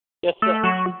Yes, sir.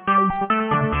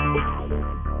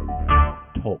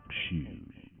 Talk shoes.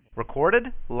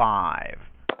 Recorded live.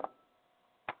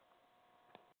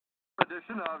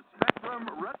 Edition of Spectrum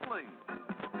Wrestling,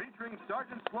 featuring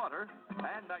Sergeant Slaughter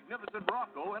and Magnificent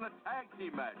Rocco in a tag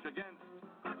team match against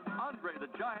Andre the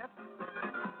Giant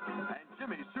and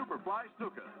Jimmy Superfly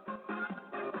Snuka.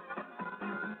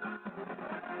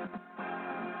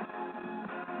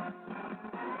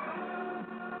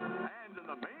 And in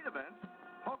the main event,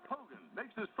 Hulk Hogan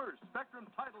makes his first Spectrum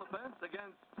title defense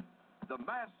against the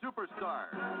Masked Superstar.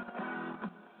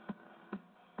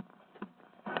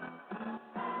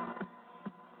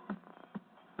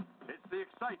 It's the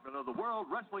excitement of the World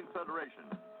Wrestling Federation,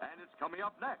 and it's coming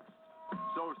up next.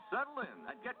 So settle in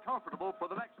and get comfortable for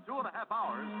the next 2.5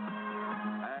 hours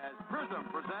as Prism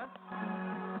presents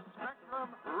Spectrum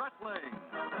Wrestling.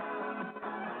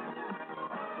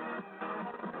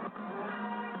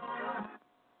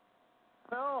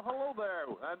 Well, hello there,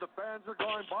 and the fans are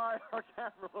going by our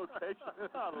camera location.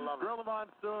 I love it. Grill 'em on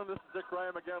soon. This is Dick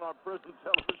Graham again on Prism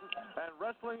Television and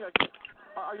wrestling again.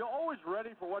 Are you always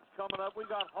ready for what's coming up? We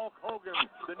got Hulk Hogan,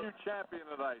 the new champion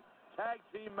tonight. Tag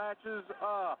team matches,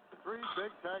 3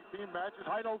 big tag team matches.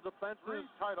 Title defenses. 3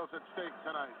 titles at stake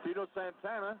tonight. Tito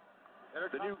Santana,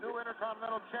 the new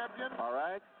Intercontinental Champion. All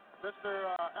right. Mr.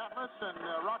 Atlas and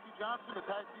Rocky Johnson, the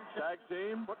tag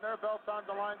team, putting their belts on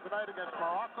the line tonight against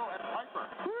Morocco and Piper.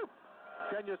 Whew.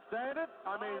 Can you stand it?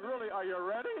 I mean, really, are you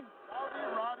ready?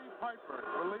 Roddy Piper,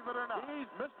 believe it or not. He's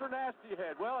Mr. Nasty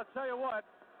Head. Well, I'll tell you what,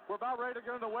 we're about ready to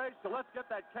get underway, so let's get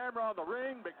that camera on the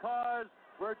ring because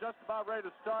we're just about ready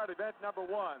to start event number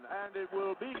 1, and it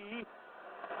will be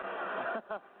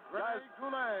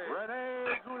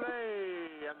Rene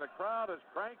Goulet, and the crowd is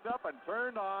cranked up and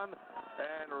turned on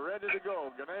and ready to go.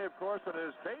 Goulet, of course, in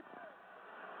his cape,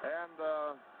 and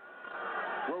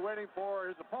we're waiting for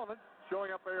his opponent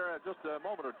showing up here in just a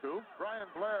moment or two. Brian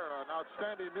Blair, an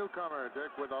outstanding newcomer,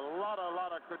 Dick, with a lot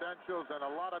of credentials and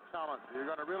a lot of talent. You're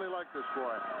going to really like this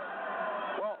boy.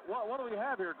 Well, what do we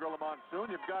have here, Gorilla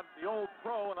Monsoon? You've got the old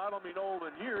pro, and I don't mean old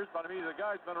in years, but I mean the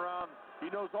guy's been around.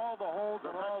 He knows all the holds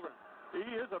and all the...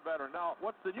 He is a veteran. Now,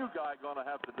 what's the new guy going to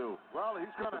have to do? Well,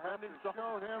 he's going to have to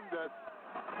show him that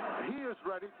he is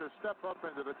ready to step up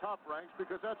into the top ranks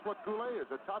because that's what Goulet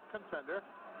is, a top contender.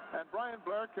 And Brian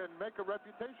Blair can make a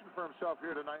reputation for himself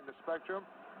here tonight in the Spectrum,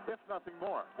 if nothing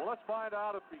more. Well, let's find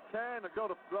out if he can and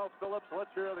go to Mel Phillips.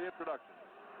 Let's hear the introduction.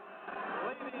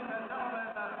 Ladies and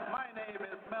gentlemen, my name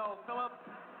is Mel Phillips,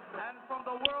 and from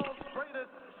the world's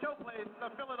greatest showplace,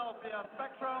 the Philadelphia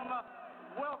Spectrum,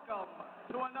 welcome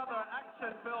to another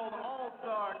action-filled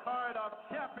all-star card of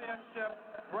championship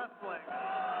wrestling.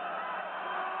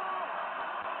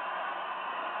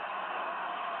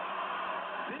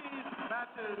 These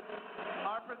matches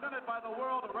are presented by the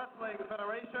World Wrestling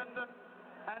Federation,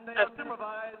 and they are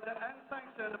supervised and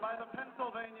sanctioned by the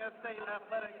Pennsylvania State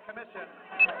Athletic Commission.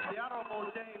 The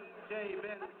Honorable James J.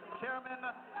 Binns, Chairman,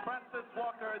 Francis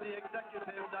Walker, the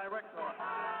Executive Director.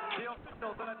 The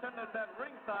officials in attendance at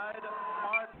ringside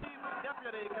are Chief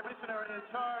Deputy Commissioner in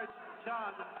Charge,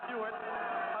 John Stewart,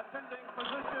 attending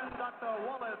physician, Dr.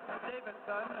 Wallace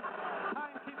Davidson,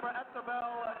 timekeeper at the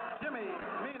bell, Jimmy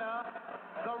Mina,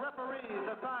 the referees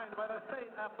assigned by the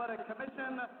State Athletic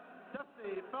Commission,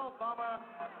 Jesse Feldbaumer,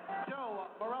 Joe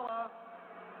Morella,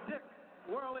 Dick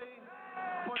Worley.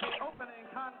 For the opening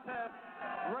contest,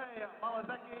 Ray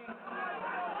Malazecki.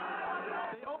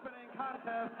 The opening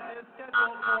contest is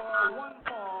scheduled for 1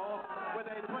 fall with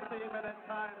a 20-minute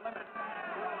time limit.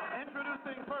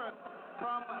 Introducing first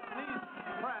from Nice,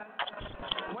 France,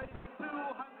 weighing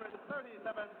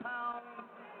 237 pounds,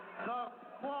 the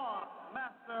Claw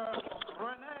Master,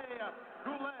 Rene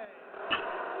Goulet.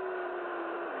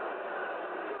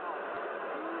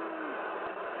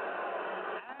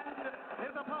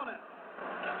 His opponent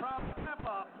from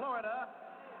Tampa, Florida,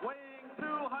 weighing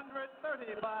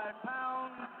 235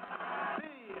 pounds, B.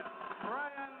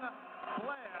 Brian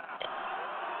Blair.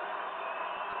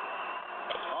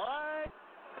 All right,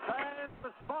 fans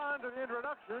respond to the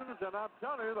introductions, and I'm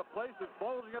telling you, the place is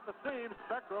bulging at the seams.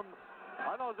 Spectrum,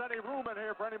 I don't know if there's any room in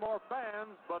here for any more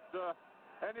fans, but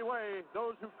anyway,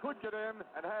 those who could get in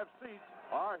and have seats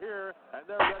are here, and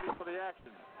they're ready for the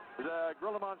action.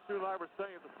 Gorilla Monsoon and I were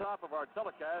saying at the top of our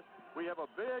telecast, we have a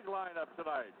big lineup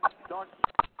tonight.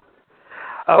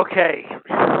 Okay.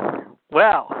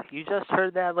 Well, you just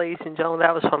heard that, ladies and gentlemen.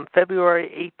 That was from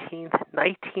February 18th,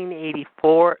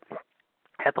 1984,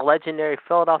 at the legendary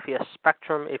Philadelphia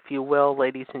Spectrum, if you will,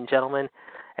 ladies and gentlemen.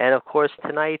 And, of course,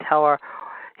 tonight,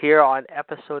 here on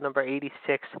episode number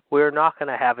 86, we're not going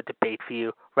to have a debate for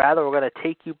you. Rather, we're going to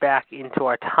take you back into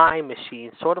our time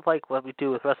machine, sort of like what we do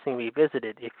with Wrestling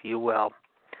Revisited, if you will.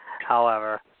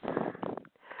 However,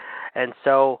 and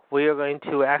so we are going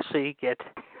to actually get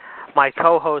my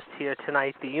co-host here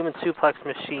tonight, the Human Suplex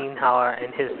Machine, however,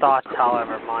 and his thoughts,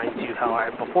 however, mind you, however.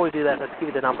 And before we do that, let's give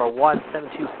you the number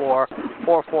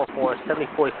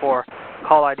 1-724-444-7044,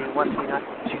 call ID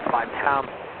 13925#.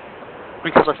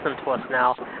 You can listen to us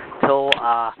now till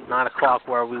 9 o'clock,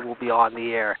 where we will be on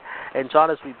the air. And,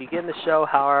 John, as we begin the show,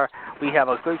 however, we have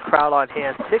a good crowd on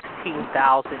hand,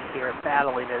 16,000 here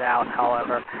battling it out,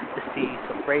 however, to see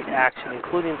some great action,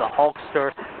 including the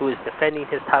Hulkster, who is defending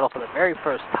his title for the very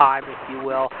first time, if you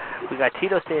will. We got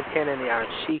Tito Santana and the Iron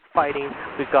Sheik fighting.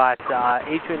 We got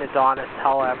Adrian Adonis,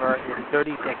 however, and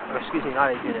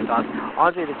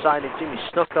Andre the Giant and Jimmy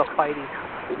Snuka fighting.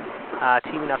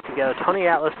 Teaming up together, Tony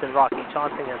Atlas and Rocky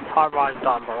Johnson against Tarvon and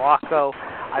Don Baracco.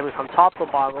 I mean, from top to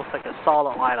bottom, looks like a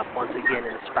solid lineup once again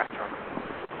in the Spectrum.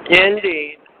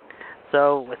 Indeed.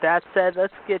 So, with that said,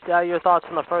 let's get your thoughts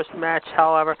on the first match.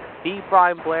 However,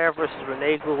 Brian Blair versus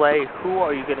Rene Goulet. Who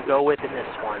are you going to go with in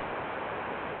this one?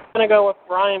 I'm going to go with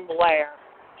Brian Blair.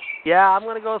 Yeah, I'm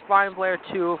going to go with Brian Blair,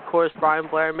 too. Of course, Brian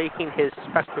Blair making his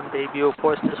Spectrum debut. Of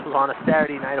course, this was on a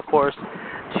Saturday night, of course.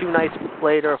 2 nights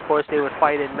later, of course, they would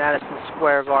fight in Madison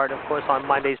Square Garden, of course, on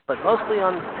Mondays, but mostly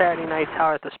on Saturday nights,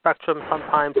 however, at the Spectrum.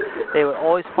 Sometimes they would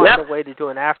always find a way to do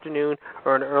an afternoon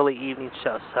or an early evening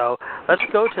show. So let's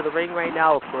go to the ring right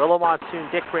now with Gorilla Monsoon,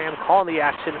 Dick Graham calling the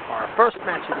action for our first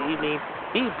match of the evening,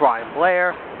 Brian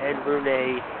Blair and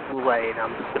Rene Goulet. And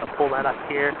I'm just going to pull that up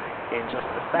here in just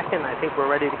a second. I think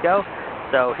we're ready to go.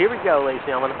 So here we go, ladies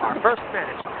and gentlemen, our first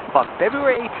match from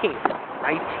February 18th.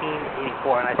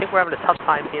 1984, and I think we're having a tough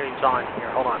time hearing John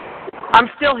here. Hold on. I'm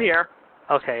still here.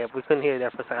 Okay, we couldn't hear you there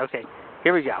for a second. Okay,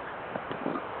 here we go.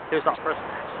 Here's our first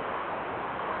match.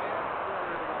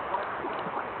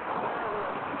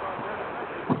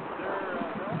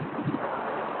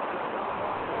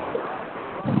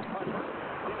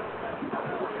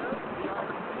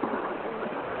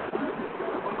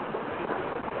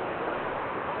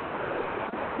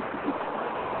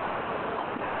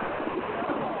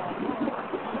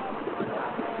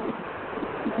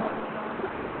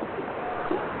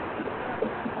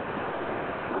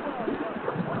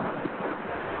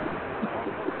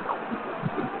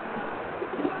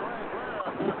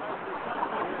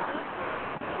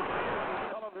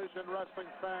 Wrestling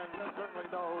fans certainly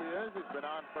know who he is. He's been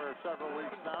on for several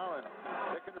weeks now, and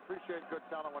they can appreciate good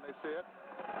talent when they see it.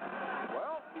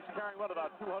 Well, he's carrying,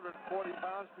 about 240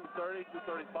 pounds, 230,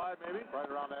 235 maybe, right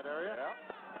around that area. Yeah.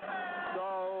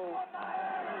 So,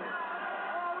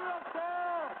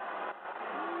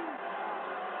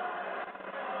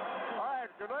 all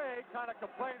right, Goulet kind of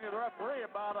complaining to the referee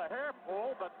about a hair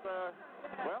pull, but,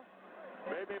 well,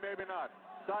 maybe not.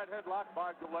 Side headlock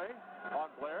by Goulet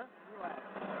on Blair.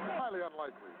 Highly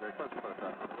unlikely.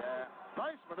 Yeah.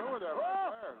 Nice maneuver there by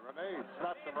Blair. Rene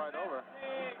snaps him right over.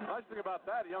 Nice thing about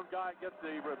that, a young guy gets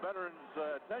the veteran's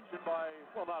attention by,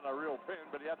 well, not a real pin,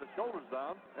 but he had the shoulders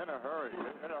down. In a hurry.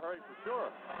 In a hurry for sure.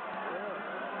 Yeah.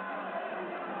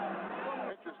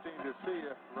 Interesting to see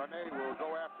if Rene will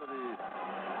go after the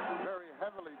very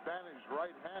heavily bandaged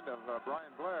right hand of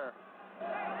Brian Blair.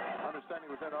 I understand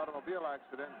he was in an automobile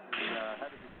accident. He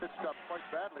had to be stitched up quite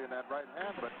badly in that right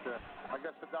hand, but I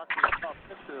guess the doctor saw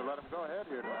fit to let him go ahead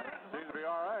here tonight. Seems to be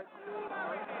all right.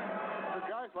 The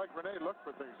guys like Rene look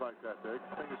for things like that, Dick.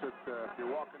 Things that if you're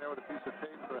walking there with a piece of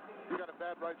tape, you got a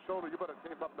bad right shoulder, you better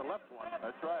tape up the left one.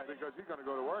 That's right. Because he's going to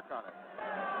go to work on it.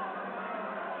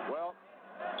 Well,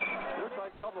 looks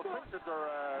like a couple of fingers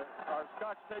are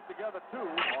scotch taped together, too,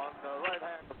 on the right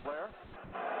hand of Blair.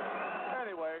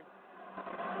 Anyway,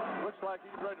 looks like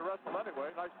he's ready to wrestle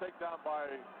anyway. Nice takedown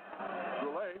by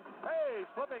Goulet. Hey,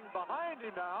 slipping behind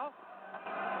him now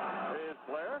is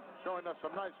Blair, showing us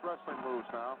some nice wrestling moves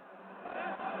now.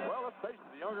 Well, let's face it,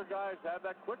 the younger guys have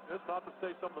that quickness, not to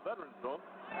say some of the veterans don't.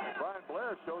 Brian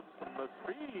Blair shows some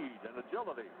speed and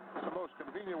agility. It's the most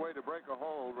convenient way to break a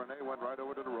hold. Rene went right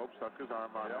over to the rope, stuck his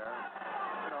arm on there.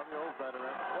 You know, the old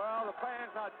veteran. Well, the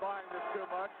fans not buying this too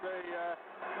much.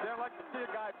 They'd like to see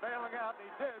a guy bailing out, and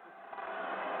he did.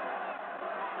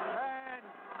 And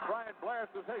Brian Blair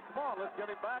says, hey, come on, let's get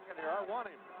him back in here. I want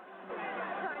him.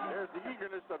 There's the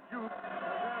eagerness of youth.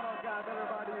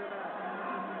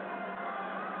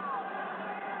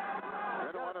 They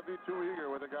don't want to be too eager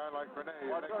with a guy like Rene.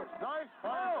 Nice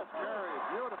fight. Scary.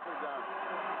 Beautifully done.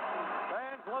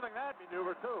 Fans loving that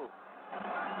maneuver, too.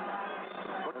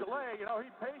 But Goulet, you know, he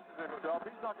paces himself.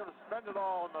 He's not going to spend it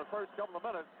all in the first couple of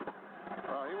minutes.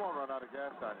 He won't run out of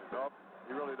gas on himself.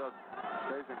 He really does.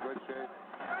 Stays in good shape.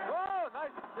 Oh,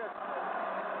 nice hit.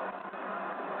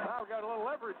 Now we got a little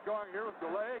leverage going here with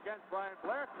Goulet against Brian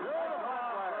Blair. Beautiful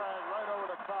arm drag right over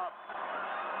the top.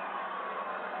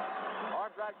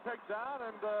 Arm drag takes down,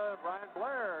 and Brian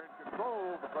Blair in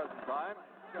control at the present time.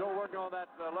 Still working on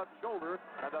that left shoulder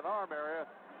and that arm area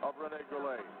of Rene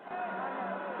Goulet.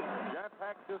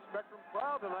 Jam-packed this Spectrum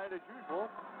crowd tonight as usual.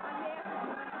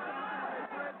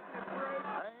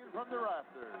 Hanging from the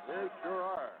rafters. They sure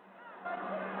are.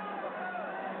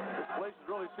 This place has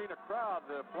really seen a crowd.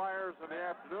 The Flyers in the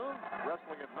afternoon,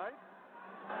 wrestling at night.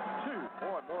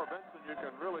 Boy, more events than you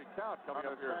can really count coming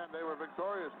up here. They were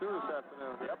victorious too this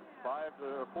afternoon. Yep,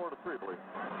 4 to 3, I believe.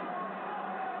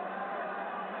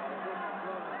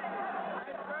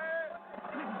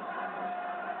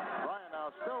 Brian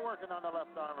now still working on the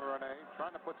left arm of Rene,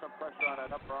 trying to put some pressure on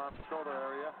that upper arm shoulder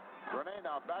area. Rene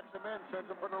now backs him in, sends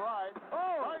him for the ride.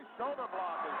 Oh! Nice shoulder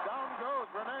block as down goes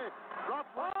Rene. Drops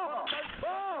one. Nice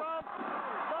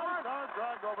arm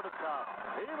drag over the top.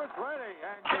 He was ready,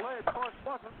 and Goulet, of course,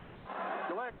 wasn't.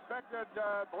 Goulet expected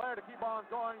Blair to keep on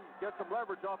going, get some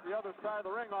leverage off the other side of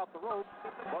the ring, off the rope.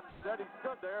 But instead, he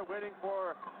stood there waiting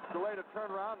for Goulet to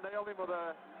turn around, nailed him with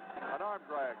an arm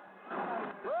drag.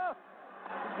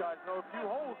 This guy's know a few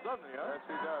holes, doesn't he? Huh? Yes,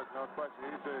 he does, no question.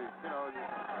 He's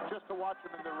just to watch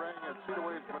him in the ring and see the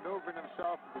way he's maneuvering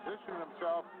himself, positioning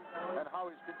himself, and how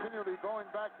he's continually going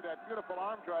back to that beautiful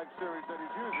arm drag series that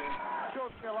he's using.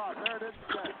 Shows me a lot. There it is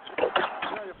again.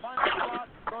 You find a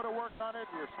spot, go to work on it,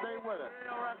 you stay with it.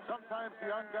 Sometimes the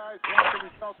young guys want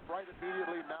the results right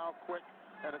immediately, now, quick,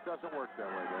 and it doesn't work that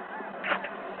way.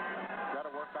 Got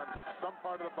to work on some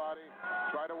part of the body,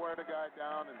 try to wear the guy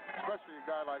down, and especially a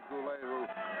guy like Goulet, who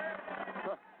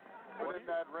been in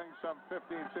that ring some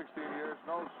 15, 16 years,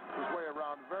 knows his way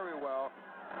around very well,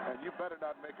 and you better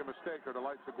not make a mistake or the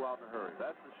lights will go out in a hurry.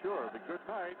 That's for sure. It'll be good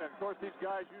night, and of course these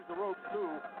guys use the ropes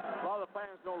too. A lot of the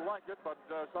fans don't like it, but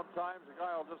sometimes a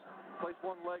guy will just place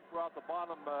one leg throughout the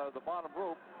bottom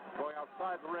rope, going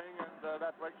outside the ring, and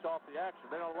that breaks off the action.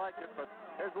 They don't like it, but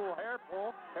here's a little hair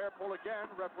pull again.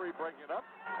 Referee breaking it up.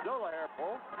 Still a hair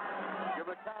pull. Give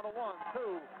it a count of 1,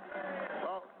 2.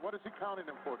 Well, what is he counting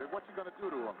him for? What's he going to do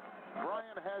to him?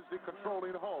 Brian has the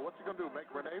controlling hole. What's he going to do?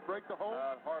 Make Rene break the hole?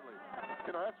 Hardly.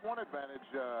 That's one advantage.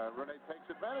 Rene takes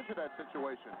advantage of that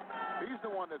situation. He's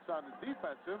the one that's on the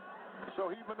defensive,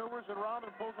 so he maneuvers around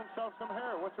and pulls himself some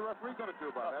hair. What's the referee going to do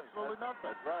about it? Absolutely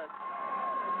nothing. That's right.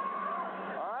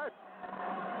 All right.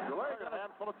 Goulet got a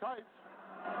handful of tights.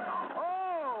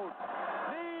 Oh!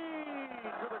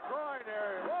 Knee to the groin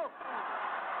area. Whoa!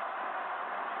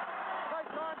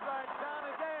 Nice arm drag down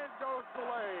again goes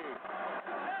Goulet.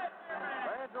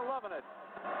 Fans are loving it.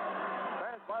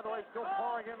 Fans, by the way, still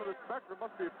pouring into the Spectrum.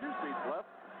 Must be a few seats left.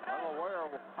 I don't know where or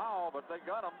how, but they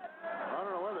got them. I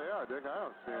don't know where they are, Dick. I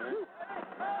don't see any.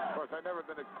 Of course, I've never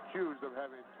been accused of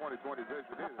having 20/20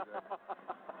 vision either, Dick.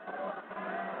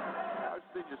 I've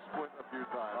seen you squint a few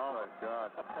times. Oh, my God.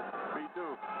 Me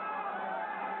too.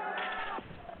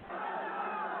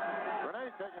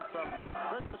 Rene taking some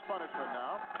vicious punishment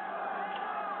now.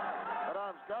 That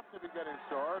arm's got to be getting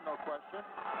sore, no question.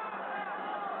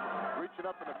 Reaching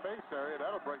up in the face area,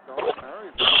 that'll break the hole in a hurry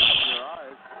if you look in your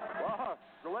eyes. Wow,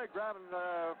 Goulet grabbing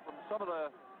from some of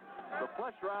the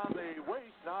flesh around the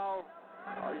waist now.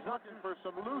 He's looking for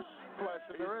some loose flesh,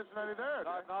 and there isn't any there.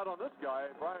 Not on this guy.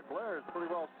 Brian Blair is pretty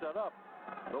well set up.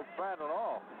 No fat at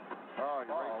all. Oh, he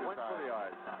went for the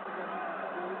eyes.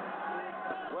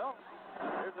 Well,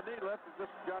 here's the knee lift. He's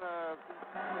just kind of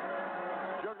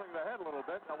juggling the head a little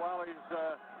bit. Now, while he's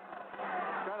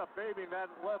kind of babying that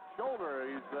left shoulder,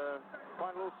 he's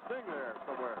finding a little sting there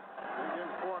somewhere. He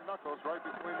gives 4 knuckles right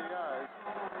between the eyes.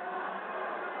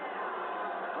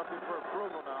 Looking for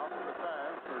approval now from the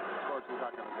fans, which of course he's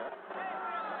not going to get.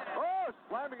 Oh,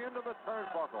 slamming into the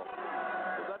turnbuckle.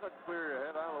 If that doesn't clear your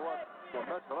head, I don't know what will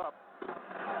mess it up.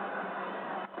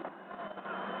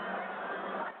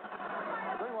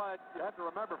 The thing why you have to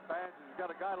remember, fans, is you've got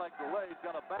a guy like Goulet, he's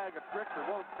got a bag of tricks that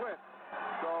won't quit.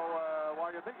 So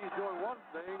while you think he's doing one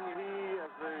thing, he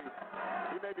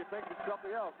may be thinking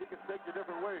something else. He can take you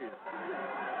different ways.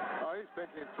 Oh, he's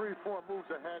thinking 3, 4 moves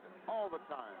ahead all the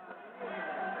time.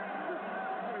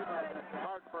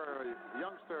 Hard for a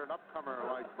youngster, an upcomer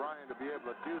like Brian to be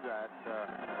able to do that.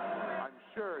 I'm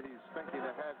sure he's thinking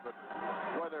ahead, but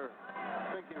whether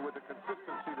thinking with the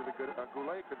consistency that a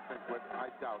Goulet could think with, I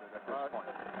doubt it at this point.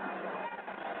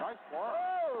 Nice one.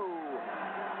 Oh!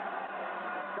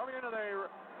 Coming into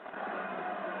the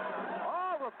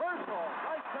reversal.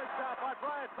 Nice takedown by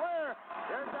Brian Blair.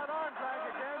 There's that arm drag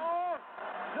again.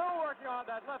 Still working on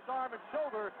that left arm arm and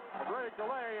shoulder of Ray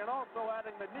Goulet, and also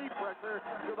adding the knee pressure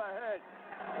to the head.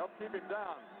 Help keep him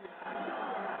down.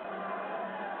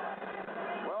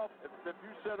 Well, if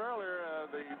you said earlier,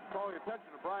 calling attention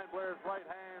to Brian Blair's right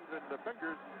hand and the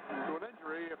fingers to an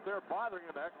injury, if they're bothering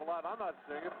him a heck of a lot, I'm not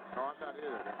seeing it. No, I'm not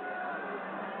either.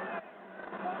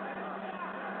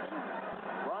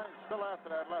 Brian's still after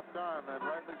that left arm, and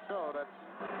rightly so. That's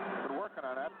been working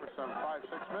on that for some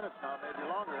 5-6 minutes now, maybe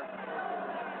longer.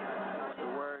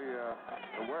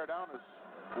 To wear down his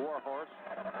war horse.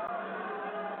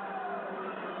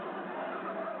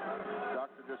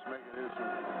 Doctor just making his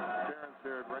appearance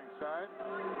here at ringside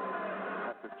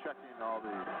after checking all the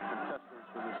contestants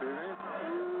for this evening.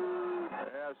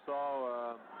 Yeah, I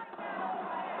saw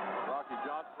Rocky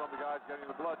Johnson, one of the guys getting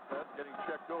the blood test, getting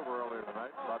checked over earlier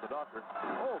tonight by the doctor.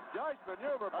 Oh, nice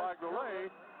maneuver by Goulet.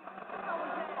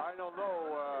 I don't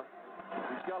know.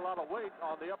 He's got a lot of weight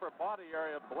on the upper body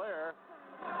area of Blair,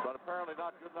 but apparently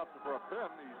not good enough for a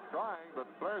pin. He's trying, but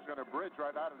Blair's going to bridge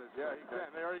right out of this. Yeah, he can.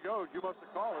 There he goes. You must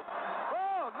have called it.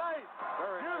 Oh, nice.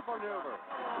 Very beautiful maneuver.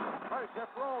 Nice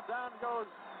hip roll. Down goes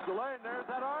Goulet, and there's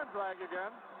that arm drag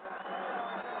again.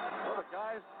 Well, the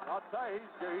guys, I'll tell you,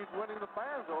 he's winning the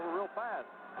fans over real fast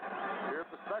here at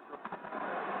the Spectrum.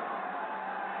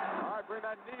 All right, bring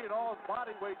that knee and all his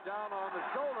body weight down on the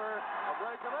shoulder of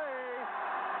Ray Goulet,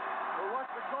 who wants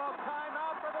to call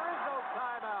timeout, but there is no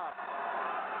timeout.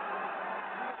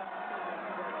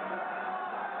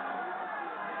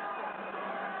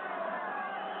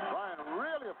 Brian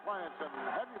really applying some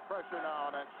heavy pressure now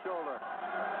on that shoulder.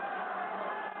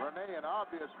 Renee in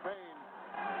obvious pain,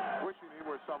 wishing he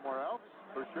were somewhere else,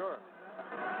 for sure.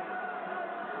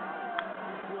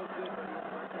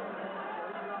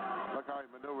 Look how he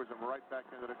maneuvers him right back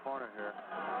into the corner here.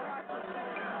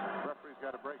 Referee's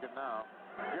got to break it now.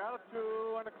 Count of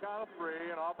 2 and a count of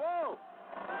 3, and off. Whoa!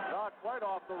 Not quite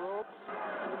off the ropes.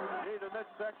 Knee to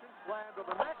midsection, slam to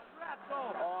the neck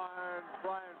on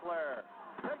Brian Blair.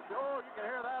 Oh, you can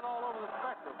hear that all over the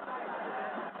Spectrum.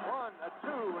 1, a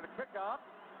 2, and a kick out.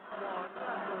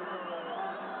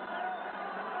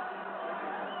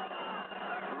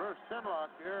 Reverse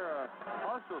chinlock here,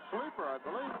 partial sleeper, I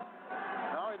believe.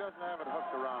 Now he doesn't have it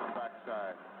hooked around the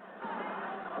backside.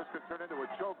 This could turn into a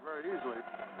choke very easily.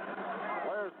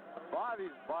 Blair's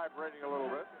body's vibrating a little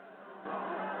bit.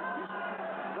 He's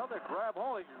another grab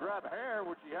hold. He can grab hair,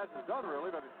 which he hasn't done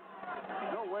really, but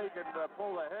no way he can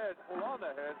pull on the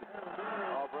head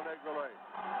of Rene Goulet.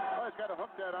 Well, he's got to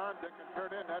hook that arm, Dick, and turn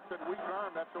in. That's that weak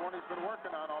arm. That's the one he's been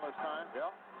working on all this time.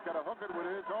 Yeah. He's got to hook it with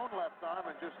his own left arm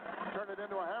and just turn it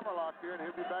into a hammerlock here, and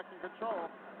he'll be back in control.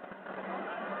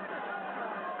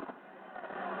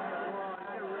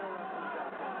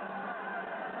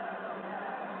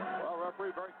 Well,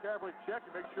 referee very carefully checked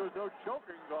to make sure there's no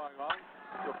choking going on.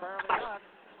 So apparently not.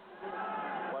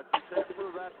 But you can't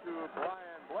prove that to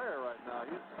Brian Blair right now.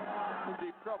 He's in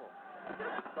deep trouble.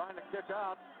 Trying to kick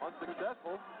out,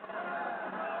 unsuccessful.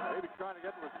 Maybe trying to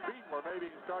get to his feet where maybe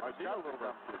he can start to deal a little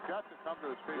bit. He's got to come to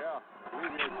his feet. Yeah.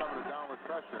 Alleviate some of the downward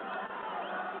pressure.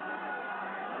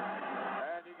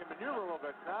 And he can maneuver a little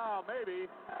bit. Now, maybe.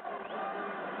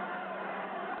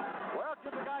 Well,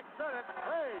 give the guy credit.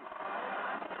 Hey!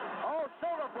 Oh,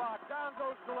 shoulder block. Down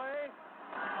goes Goulet.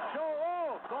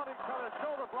 Thought he cut a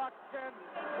shoulder block again.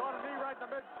 Got a knee right in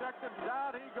the midsection.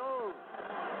 Down he goes.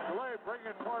 Goulet bringing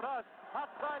it toward us.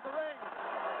 Outside the ring.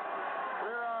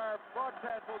 Here are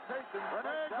broadcast rotations.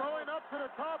 Renee going up to the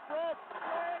top rope.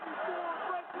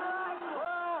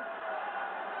 Well,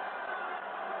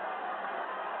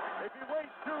 if he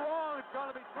waits too long, it's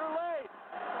going to be too late.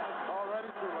 Already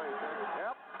too late, Dick.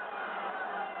 Yep.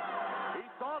 He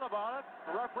thought about it.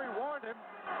 The referee warned him.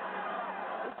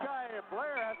 This guy,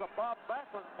 Blair, has a Bob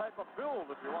Backlund type of build,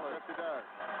 if you want to. Yes, he does.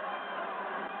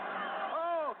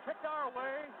 Oh, kicked our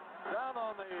way down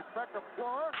on the Spectrum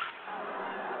floor.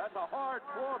 That's a hard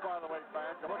floor, by the way,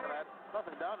 fans. You're looking at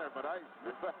nothing down there but ice.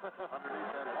 Underneath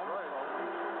that is right.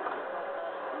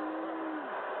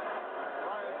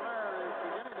 Brian Blair is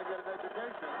beginning to get an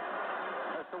education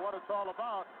as to what it's all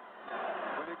about.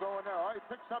 When you go in there, he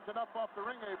picked something up off the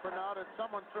ring apron now that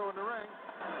someone threw in the ring.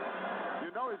 You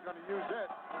know he's going to use it.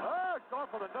 Oh, it's going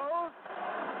for the nose.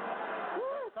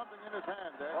 Woo! Something in his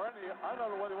hand there. Or I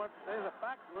don't know whether he went for, there's a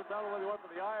fact to it. I don't know whether he went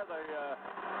for the eye or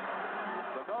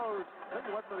the nose. I think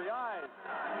he went for the eyes.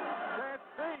 Can't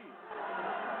see.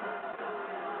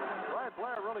 Brian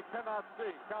Blair really cannot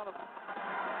see. Count of 1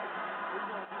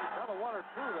 or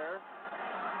 2 there.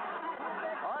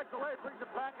 All right, Goulet brings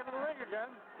it back into the ring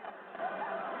again.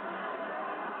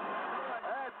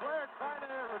 And Blair trying to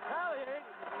retaliate.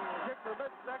 Kick to the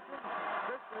midsection.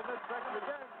 Kick to the midsection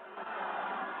again.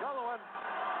 Another one.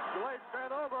 Goulet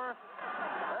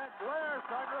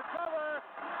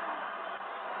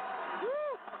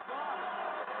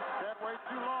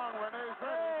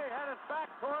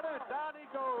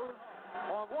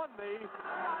one knee.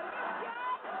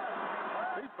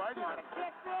 He's biting him.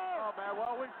 Oh, man,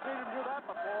 well, we've seen him do that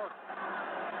before.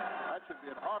 That should be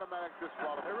an automatic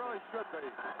disqualification. It really should be.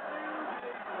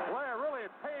 Blair really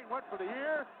in pain, went for the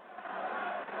ear.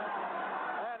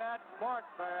 And that's smart,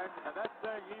 man. And that's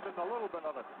saying even a little bit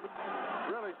of it.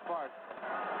 Really smart.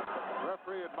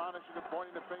 Referee admonishing him,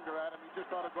 pointing the finger at him. He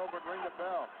just ought to go over and ring the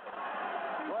bell.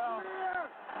 Well,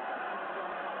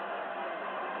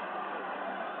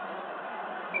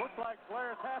 looks like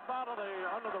Blair's half out of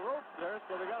under the ropes there,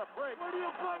 so they got a break. Where do you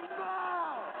fight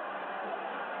now?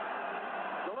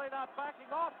 So they're not backing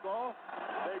off, though.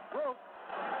 They broke.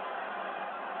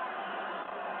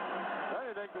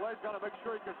 Anything, Delay's got to make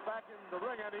sure he gets back in the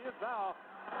ring, and he is now.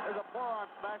 There's a forearm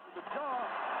smash to the jaw.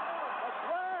 But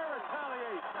Blair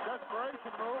retaliates.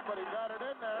 Desperation move, but he got it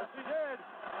in there. Yes, he did.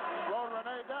 Slowed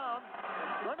Renee down.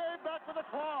 Renee back to the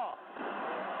claw.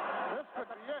 This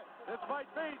could be it. This might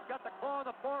be. He's got the claw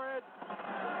on the forehead.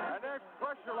 And there's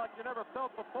pressure like you never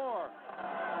felt before.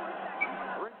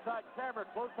 Ringside camera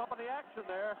close up on the action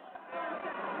there.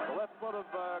 The left foot of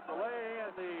Goulet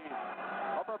and the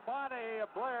upper body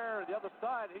of Blair on the other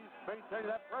side. He's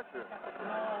maintaining that pressure.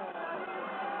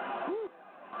 Woo.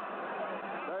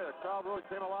 There, the crowd really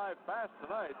came alive fast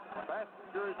tonight. Fast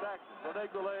and furious action. Rene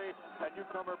Goulet and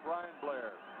newcomer Brian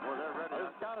Blair. Well, they're ready.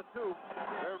 There's a count of two.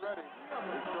 They're ready.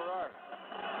 They sure are.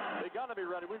 They got to be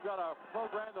ready. We've got a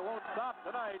program that won't stop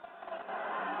tonight.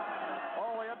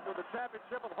 All the way up to the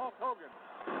championship of Hulk Hogan.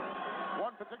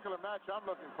 One particular match I'm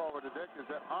looking forward to, Dick, is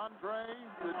that Andre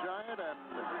the Giant and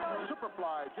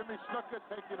Superfly Jimmy Snuka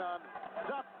taking on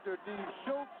Dr. D.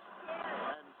 Schultz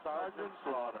and Sergeant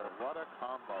Slaughter. What a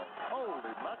combo.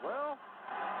 Holy mackerel. Well,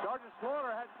 Sergeant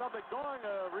Slaughter had something going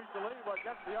recently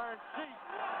against the Iron Sheik,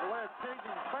 the way of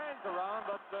changing fans around,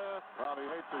 but... well, he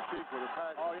hates the Sheik with a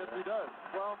passion. Oh, yes, he does.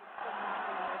 Well...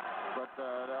 But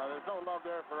there's no love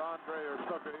there for Andre or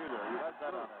Snuka either. That's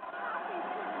that on it.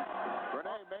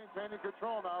 Renee maintaining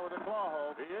control now with a claw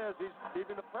hold. He is. He's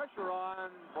keeping the pressure on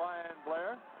Brian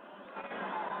Blair.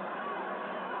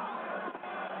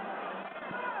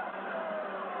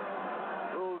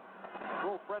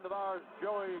 Old friend of ours,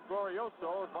 Joey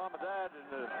Glorioso, his mom and dad in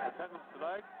attendance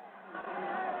tonight.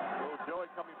 Joey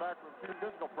coming back from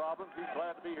physical problems. He's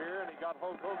glad to be here, and he got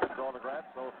Hulk Hogan's autograph,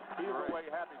 so he's away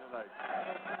happy tonight.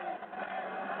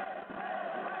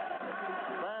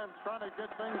 Fans trying to get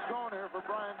things going here for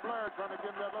Brian Blair, trying to give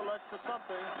him that little extra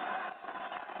something.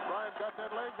 Brian's got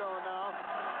that leg going now.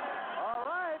 All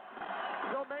right.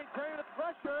 Still maintaining the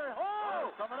pressure. Oh!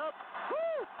 Coming up.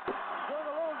 Woo! Doing a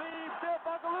little knee Bill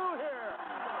Buckaloo here.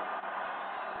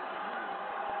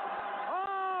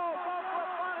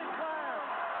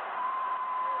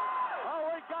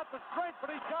 Got the strength, but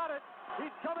he got it.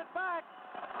 He's coming back.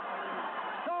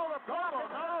 Shoulder block.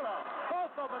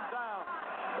 Both of them down.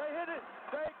 They hit it.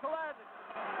 They collided.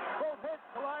 Both heads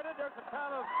collided. There's a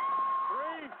count of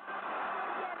 3,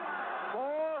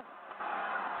 4.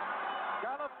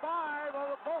 Count of 5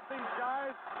 over both these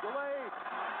guys. Delay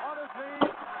on his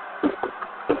knees.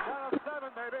 Count of 7,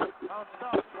 baby. Now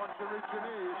stop once you reach your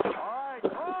knees. All right.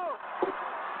 Oh!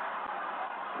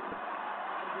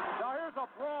 Now here's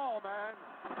a brawl, man.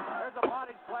 There's a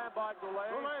body slam by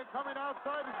Goulet. Goulet coming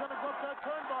outside. He's going to go up that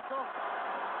turnbuckle.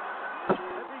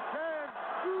 If he can.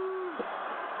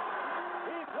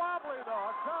 He's wobbly, though,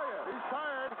 I'll tell you. He's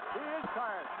tired. He is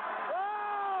tired.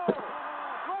 Oh!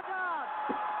 Look out!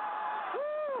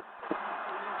 Woo!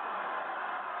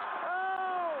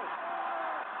 Oh!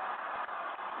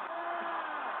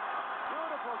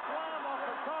 Beautiful slam off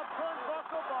the top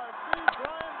turnbuckle by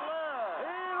Brian Blair.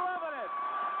 He's loving it.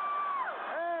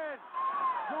 And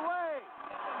Goulet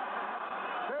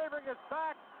favoring his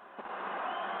back.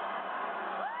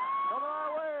 Coming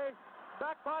our way.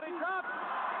 Back body drop.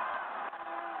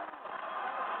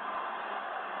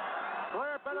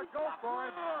 Blair better go for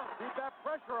him. Keep that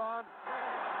pressure on.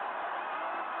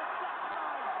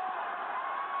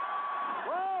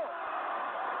 Whoa!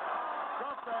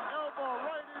 Dropped an elbow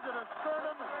right into the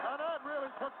sternum, and that really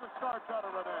took the starch out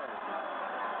of Renee.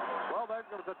 Well, there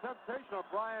was a temptation on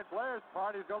Brian Blair's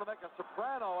part. He's going to make a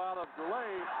soprano out of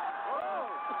Goulet. Whoa!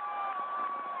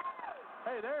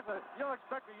 Hey, you don't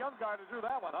expect a young guy to do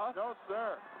that one, huh? No,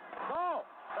 sir. No!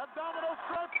 Abdominal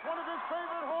stretch, one of his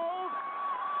favorite holds.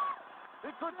 He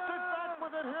could sit back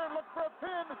with it here and look for a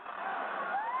pin.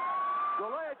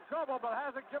 Goulet in trouble, but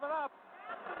hasn't given up.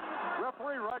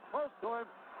 Referee right close to him.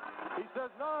 He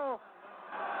says no.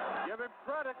 Give him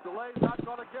credit. Goulet's not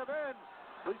going to give in,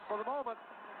 at least for the moment.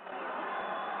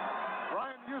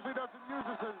 Brian usually doesn't use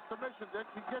his submission, Dick.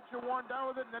 He gets you worn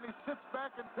down with it, and then he sits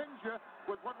back and pings you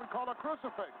with what we call a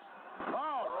crucifix.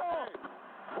 Oh, hey.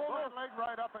 rigged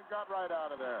right up and got right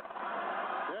out of there.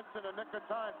 It's in a nick of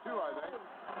time, too, I think.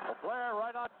 Blair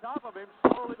right on top of him,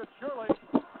 slowly but surely.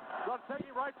 Going to take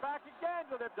him right back again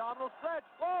to the abdominal stretch.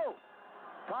 Whoa!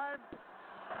 Time.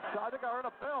 I think I heard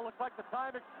a bell. Looks like the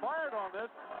time expired on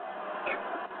this.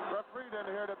 Referee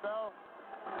didn't hear the bell.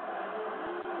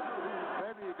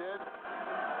 Maybe he did.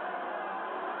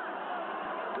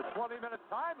 The 20-minute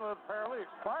time limit apparently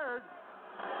expired.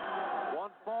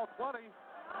 1:20.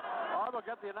 We'll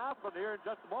get the announcement here in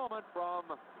just a moment from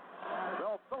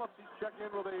Bill Phillips. He's checking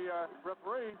in with the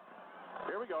referee.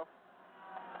 Here we go.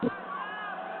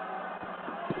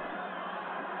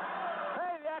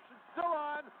 Hey, the action's still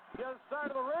on. The other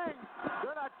side of the ring.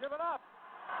 They're not giving up.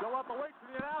 They'll have to wait for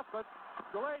the announcement.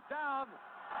 Delay down.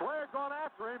 Blair going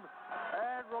after him.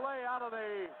 And Relay out of the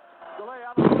ring.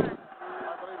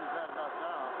 I believe he's had enough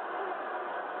now.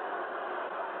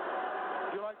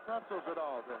 Do you like pretzels at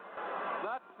all, then?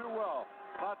 Not too well.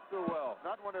 Not too well.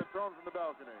 Not when they're thrown from the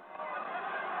balcony.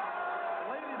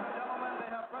 Ladies and gentlemen,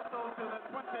 they have wrestled to the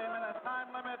 20-minute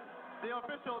time limit. The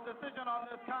official decision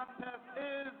on this contest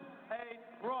is a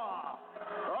draw.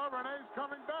 Oh, Renee's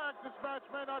coming back. This match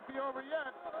may not be over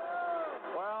yet.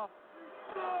 Well,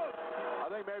 I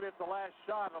think maybe it's the last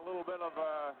shot. A little bit of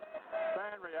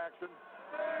fan reaction.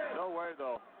 No way,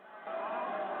 though.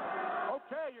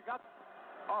 Okay, you got...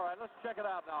 All right, let's check it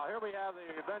out now. Here we have the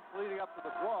events leading up to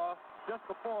the draw. Just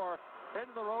before,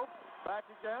 into the rope, back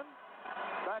again.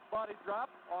 Back body drop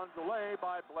on delay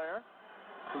by Blair,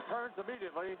 who turns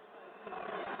immediately.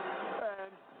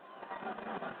 And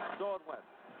so it went.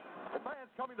 The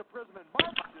fans coming to Prism in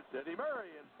March, Eddie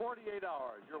Murray in 48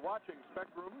 hours. You're watching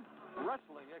Spectrum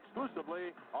Wrestling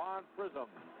exclusively on Prism.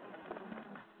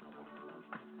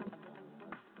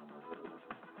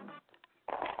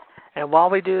 And while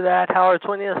we do that, Howard,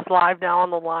 joining us live now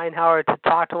on the line, Howard, to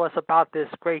talk to us about this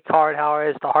great card,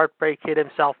 Howard, is the Heartbreak Kid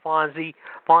himself, Fonzie.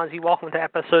 Fonzie, welcome to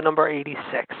episode number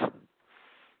 86.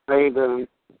 How you doing?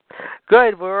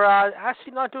 Good. We're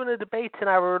actually not doing a debate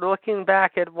tonight. We're looking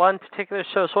back at one particular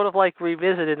show, sort of like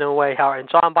revisited in a way, Howard. And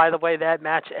John, by the way, that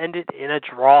match ended in a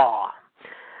draw,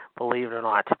 believe it or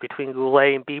not, between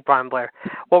Goulet and B. Brian Blair.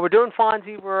 What we're doing,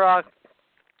 Fonzie, we're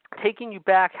taking you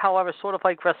back, however, sort of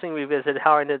like Wrestling Revisited,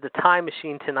 Howard, into the time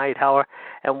machine tonight, Howard,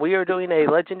 and we are doing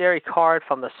a legendary card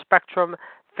from the Spectrum,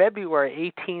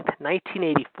 February 18th,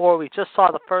 1984. We just saw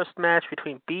the first match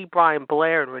between B. Brian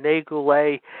Blair and Rene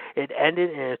Goulet. It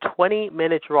ended in a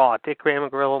 20-minute draw. Dick Graham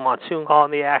and Gorilla Monsoon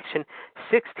calling the action,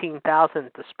 16,000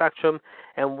 at the Spectrum,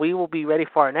 and we will be ready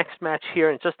for our next match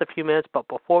here in just a few minutes. But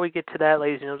before we get to that,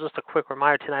 ladies and gentlemen, just a quick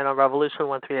reminder tonight on Revolution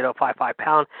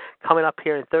 138-055-pound, coming up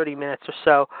here in 30 minutes or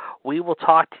so, we will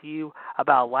talk to you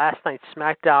about last night's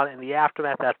SmackDown and the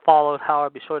aftermath that followed. However,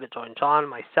 be sure to join John,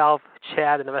 myself,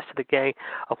 Chad, and the rest of the gang.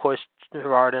 Of course,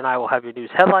 Gerard and I will have your news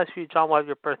headlines for you. John will have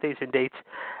your birthdays and dates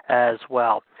as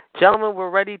well. Gentlemen, we're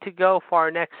ready to go for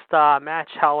our next match.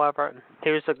 However,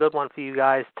 here's a good one for you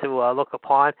guys to look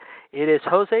upon. It is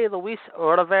Jose Luis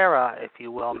Rivera, if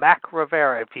you will, Mac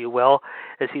Rivera, if you will,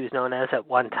 as he was known as at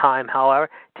one time, however,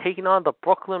 taking on the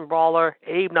Brooklyn Brawler,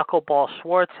 Abe Knuckleball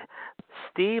Schwartz,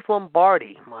 Steve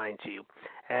Lombardi, mind you.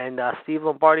 And Steve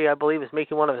Lombardi, I believe, is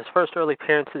making one of his first early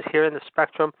appearances here in the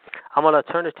Spectrum. I'm going to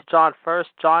turn it to John first.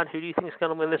 John, who do you think is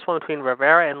going to win this one between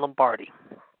Rivera and Lombardi?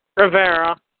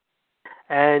 Rivera.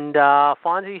 And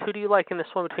Fonzie, who do you like in this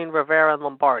one between Rivera and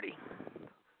Lombardi?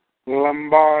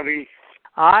 Lombardi.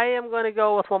 I am going to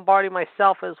go with Lombardi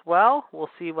myself as well. We'll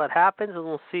see what happens, and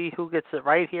we'll see who gets it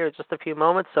right here in just a few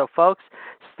moments. So, folks,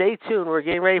 stay tuned. We're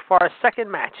getting ready for our second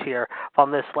match here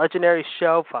from this legendary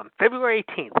show from February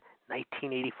 18th,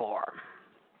 1984.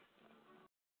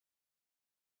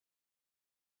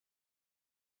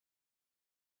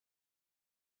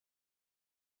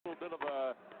 A little bit of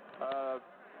a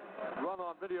run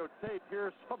on videotape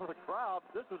here. Some of the crowd.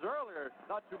 This was earlier,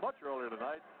 not too much earlier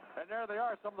tonight. And there they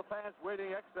are, some of the fans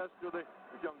waiting access to the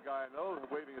young guy I know,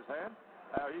 waving his hand.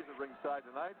 He's at ringside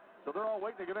tonight. So they're all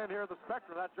waiting to get in here at the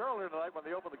Spectrum. That's earlier tonight when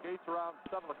they opened the gates around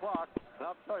 7 o'clock. And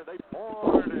I'll tell you, they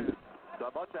poured in. So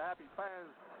a bunch of happy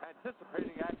fans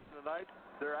anticipating action tonight.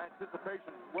 Their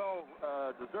anticipation is well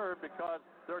deserved because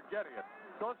they're getting it.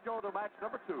 So let's go to match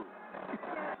number 2.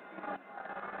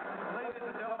 Ladies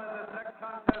and gentlemen, this next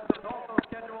contest is also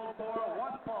scheduled for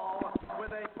one fall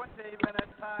with a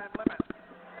 20-minute time limit.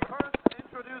 First,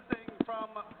 introducing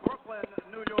from Brooklyn,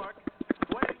 New York,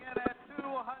 weighing in at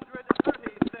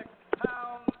 236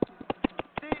 pounds,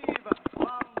 Steve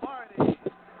Lombardi.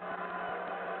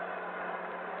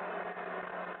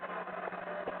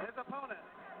 His opponent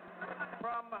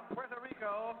from Puerto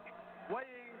Rico,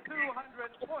 weighing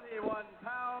 241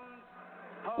 pounds,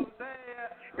 Jose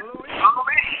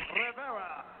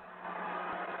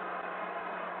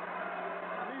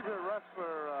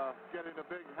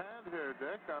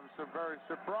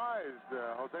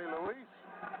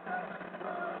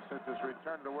his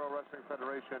return to the World Wrestling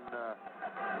Federation,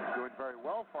 doing very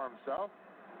well for himself.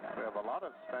 We have a lot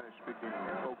of Spanish-speaking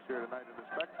folks here tonight in the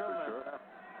Spectrum. Sure.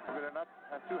 Maybe they're not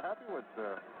too happy with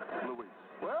Luis.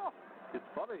 Well, it's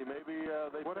funny. Maybe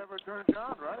they... Whatever turns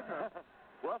on, right?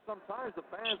 Well, sometimes the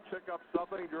fans pick up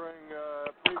something during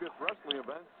previous wrestling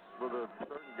events with a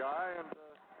certain guy, and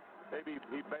maybe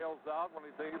he bails out when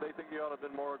they think he ought to have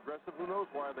been more aggressive. Who knows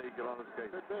why they get on his case?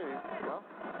 Could be. Well,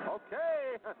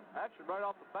 okay. Action right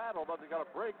off the bat, although they got a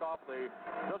break off the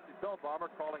Dusty Bell Bomber,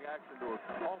 calling action to a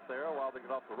halt there while they get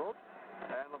off the ropes.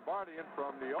 And Lombardi in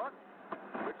from New York,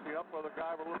 mixing up with a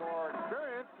guy with a little more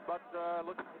experience, but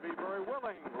looks to be very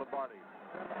willing, Lombardi.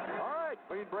 All right,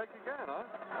 clean break again, huh?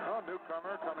 Well,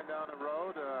 newcomer coming down the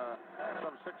road,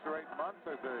 some 6 or 8 months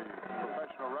as a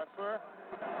professional wrestler,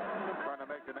 trying to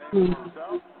make a name for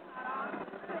himself.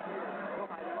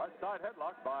 Right side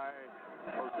headlock by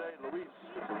Jose Luis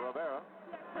Rivera.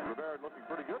 Rivera looking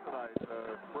pretty good tonight,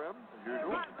 prim as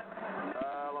usual.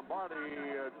 Lombardi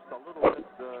just a little bit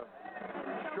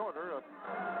shorter,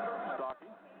 stocky.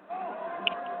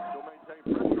 Still maintain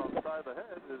pressure on the side of the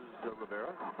head is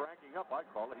Rivera. Cranking up, I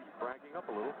call it. He's cranking up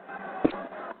a little.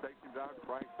 Takes him down,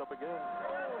 cranks up again.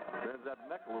 Bends that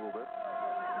neck a little bit.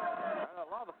 And a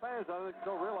lot of the fans, I think,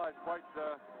 don't realize quite...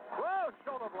 whoa,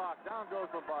 shoulder block. Down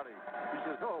goes Lombardi. He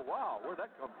says, oh, wow, where'd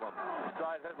that come from?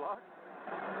 Side headlock.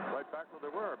 Right back where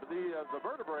they were. But the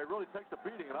vertebrae really takes a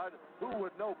beating, and who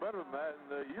would know better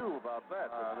than you about that?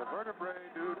 The vertebrae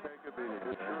do take a beating.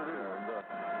 It sure do.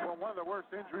 Well, one of the worst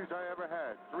injuries I ever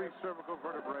had. 3 cervical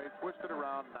vertebrae twisted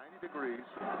around 90 degrees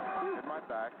in my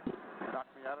back.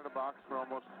 Knocked me out of the box for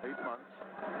almost 8 months.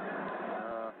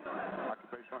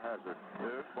 Occupational hazard.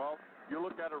 Well, you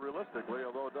look at it realistically,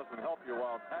 although it doesn't help you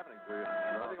while it's happening to you.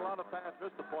 I think a lot of fans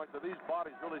miss the point that these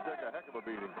bodies really take a heck of a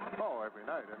beating. Oh, every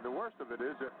night. And the worst of it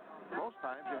is that most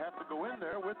times you have to go in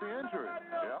there with the injury.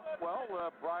 Yeah. Well,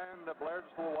 Brian Blair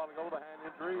just a little while ago with a hand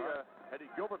injury.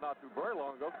 Eddie Gilbert not too very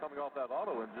long ago coming off that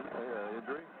auto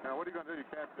injury. Now, what are you going to do? You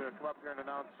can't come up here and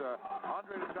announce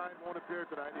Andre the Giant won't appear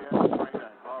tonight. He has a sprained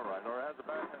ankle. All right. Or has a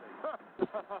bad headache.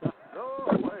 No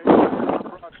way.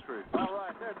 On Broad Street. All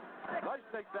right. Nice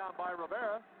takedown by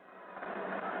Rivera.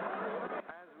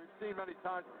 As we've seen many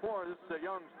times before, this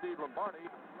young Steve Lombardi,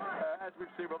 as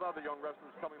we've seen with other young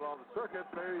wrestlers coming along the circuit,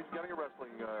 he's getting a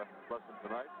wrestling lesson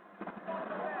tonight.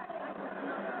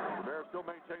 Rivera still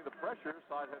maintaining the pressure,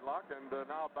 side headlock, and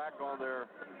now back on their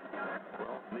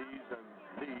knees and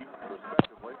knee,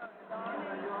 respectively.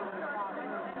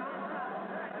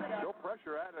 Still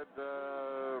pressure added.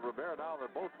 Rivera now,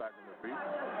 they're both back on their feet.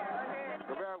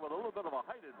 Rivera with a little bit of a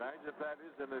height advantage, if that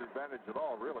is an advantage at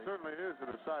all, really. It certainly is in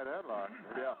a side headlock.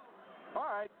 Yeah. All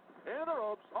right. Into the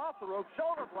ropes, off the ropes,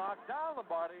 shoulder block, down the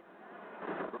body.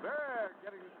 Rivera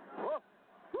getting,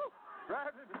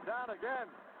 driving him down again.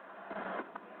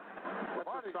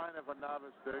 That's a sign of a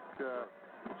novice, Dick.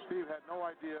 Steve had no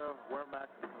idea where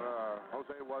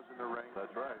Jose was in the ring.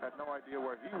 That's right. Had no idea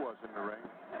where he was in the ring.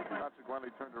 Consequently,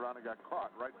 turned around and got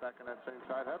caught right back in that same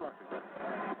side headlock again.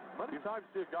 Many times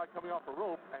you see a guy coming off a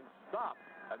rope and stop,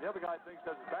 and the other guy thinks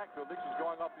has his back to him, thinks he's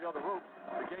going off the other rope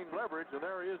to gain leverage, and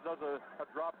there he is, does a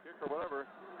drop kick or whatever.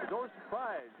 It's always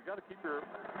surprise. You got to keep you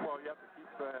have to keep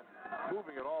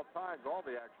moving at all times, all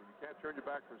the action. You can't turn your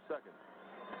back for a second.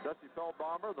 Dusty Bell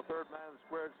Bomber, the third man in the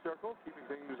squared circle, keeping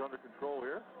things under control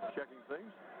here, checking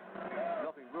things.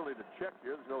 Nothing really to check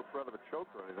here. There's no threat of a choke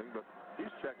or anything, but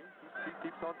he's checking. He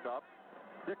keeps on top.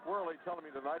 Dick Worley telling me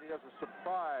tonight he has a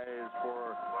surprise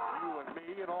for you and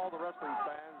me and all the wrestling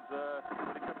fans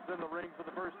when he comes in the ring for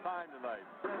the first time tonight.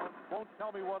 Won't tell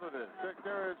me what it is. Dick,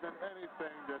 there isn't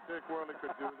anything that Dick Worley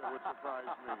could do that would surprise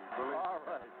me. All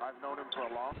right. I've known him for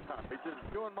a long time. He says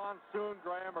you and Monsoon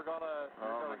Graham are going to...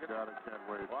 Oh, my God, I can't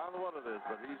wait. Well, I don't know what it is,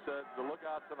 but he said to look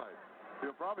out tonight.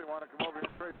 He'll probably want to come over here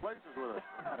and trade places with us.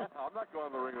 I'm not going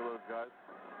to the ring with those guys.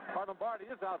 Lombardi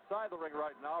is outside the ring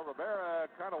right now. Rivera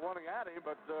kind of wanting at him,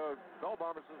 but Bell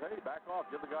Bomber says, hey, back off.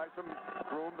 Give the guy some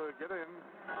room to get in.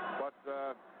 But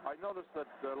I noticed that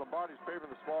Lombardi's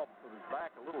favoring the small of his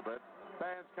back a little bit.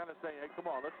 Fans kind of saying, hey, come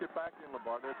on, let's get back in,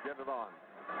 Lombardi. Let's get it on.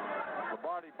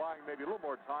 Lombardi buying maybe a little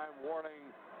more time, warning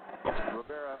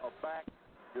Rivera a back.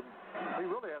 He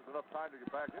really has enough time to get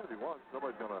back in if he wants.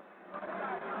 Nobody's going to...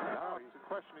 Now, it's a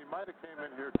question. He might have came in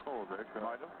here cold, Dick.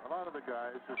 Might have. A lot of the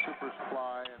guys, the super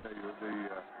fly and the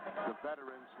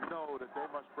veterans, know that they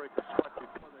must break a sweat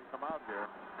before they come out here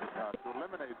to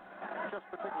eliminate just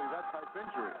particularly that type of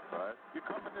injury. Right. You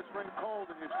come in this ring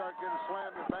cold and you start getting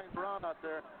slammed and banged around out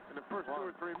there, and the first 2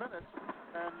 or 3 minutes,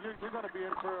 and you're going to be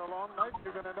in for a long night.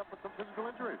 You're going to end up with some physical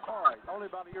injuries. All right, only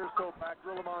about a year or so back,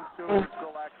 Gorilla Monsoon is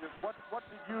still active. What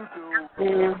did you do for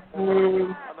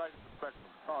a night in the Spectrum?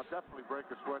 Oh, definitely break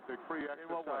a sweat. They free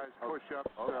exercise, push-ups,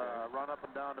 run up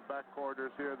and down the back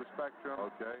corridors here, the Spectrum.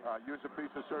 Okay. Use a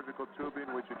piece of surgical tubing,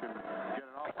 which you can get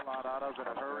an awful lot out of in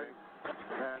a hurry.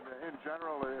 And in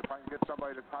general, if I can get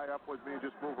somebody to tie up with me,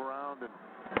 just move around and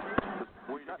just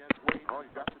weight against weight. Oh,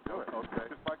 you got to do it. Okay.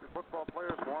 Just like the football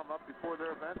players warm up before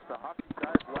their events, the hockey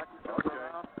guys whack each other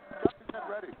around. Got to get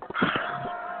ready.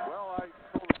 Well, I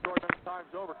told the story many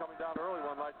times over, coming down early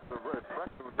one night to the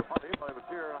Spectrum. Anybody was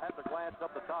here, and I had to glance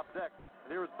up the top deck, and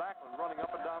here was Backlund running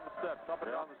up and down the steps, got his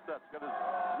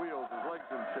wheels, his legs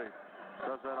in shape.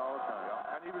 Does that all the time.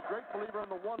 And he was a great believer in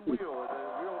the one wheel, the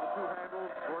wheel with the two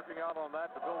handles, working out on that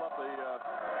to build up the...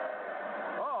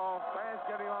 fans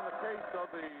getting on the case of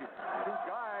the two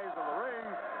guys in the ring.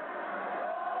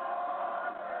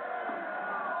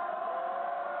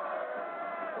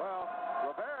 Well,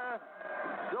 Rivera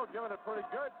still giving it pretty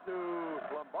good to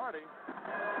Lombardi.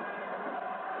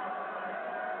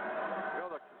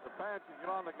 The fans can get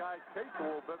on the guy's case a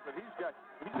little bit, but he's the guy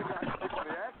taking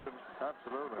the action.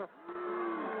 Absolutely.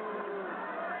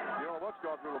 You know what's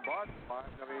going through Lombardi's mind?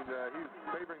 I mean, he's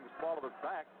favoring the small of his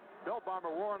back. Bell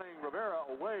Bomber warning Rivera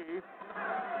away.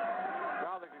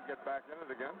 Now they can get back in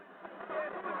it again.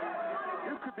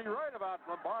 You could be right about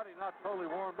Lombardi not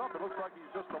totally warmed up. It looks like he's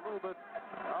just a little bit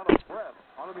out of breath.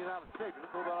 I don't mean out of shape,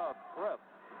 just a little bit out of breath.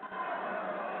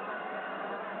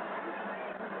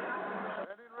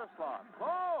 Wrist lock.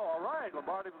 Oh, all right.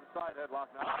 Lombardi with the side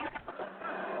headlock now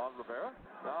on Rivera.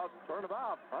 Now it's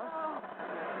turnabout, huh?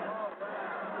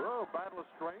 Whoa, battle of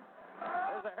strength.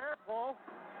 There's a hair pull,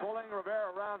 pulling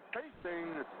Rivera around,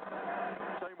 facing the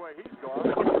same way he's gone.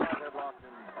 Side headlock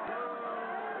in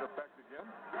effect again.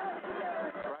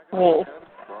 Cranking up again.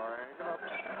 Cranking up.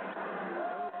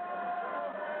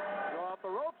 Go out the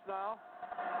ropes now.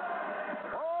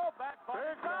 Oh, back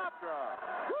body drop.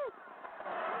 Woo!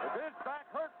 If his back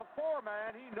hurt before,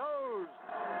 man, he knows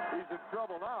he's in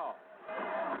trouble now.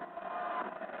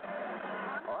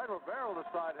 All right, Rivera with a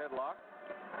side headlock.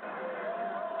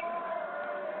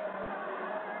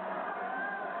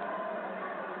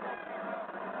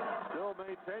 Still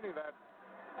maintaining that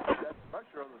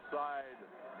pressure on the side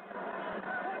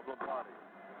of Lombardi.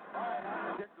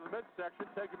 Kick to the midsection,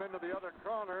 take him into the other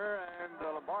corner, and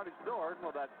Lombardi still hurting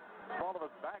with that small of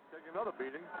his back, taking another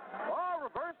beating. Oh,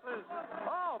 reverses.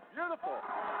 Oh, beautiful.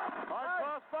 High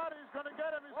cross body. He's going to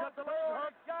get him. He's got the leg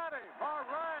hook. Got him. All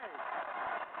right.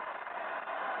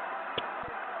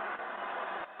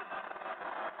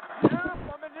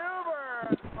 Beautiful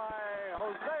maneuver by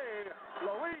Jose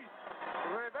Luis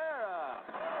Rivera.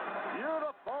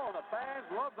 Beautiful. The fans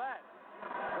love that.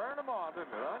 Turn him on, didn't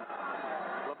it, huh?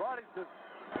 Lombardi just...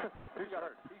 He got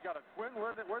hurt. He got a twin.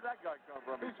 Where'd that guy come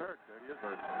from? He's hurt, dude. He is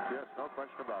hurt. Yes, no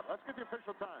question about it. Let's get the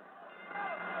official time.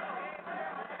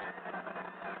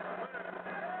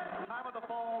 Time of the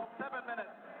fall, 7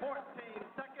 minutes, 14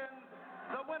 seconds.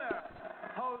 The winner,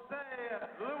 Jose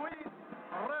Luis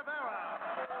Rivera.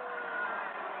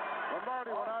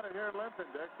 Lombardi went out of here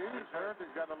limping, Dick. He's hurt.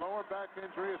 He's got a lower back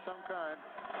injury of some kind.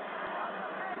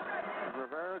 And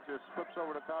Rivera just flips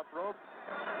over the top rope.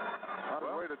 On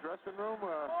his way to the dressing room.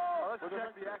 Let's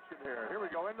check the action here. Here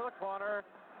we go, into the corner.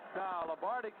 Now,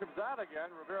 Lombardi comes out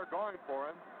again. Rivera going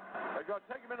for him. They're going to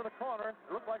take him into the corner.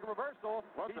 It looked like a reversal.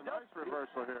 Was a nice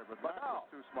reversal here, but Matt was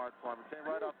too smart for him. It came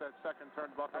right off that second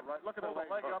turnbuckle. Right. Look at the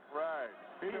leg up. Right.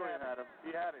 He knew he had him.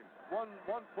 He had him. One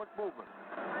foot movement.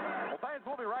 Well, fans,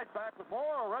 we'll be right back with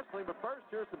more wrestling. But first,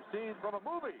 here's some scenes from a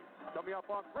movie coming up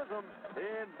on Prism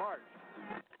in March.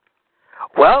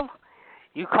 Well,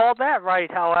 you called that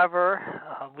right, however.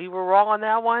 We were wrong on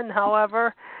that one,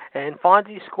 however. And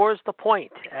Fonzie scores the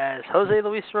point as Jose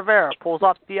Luis Rivera pulls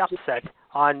off the upset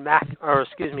on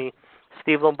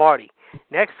Steve Lombardi.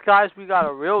 Next, guys, we got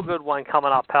a real good one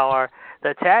coming up, however.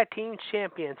 The tag team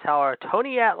champions, however,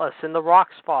 Tony Atlas and the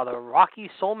Rock's father, Rocky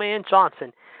Soulman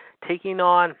Johnson, taking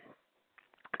on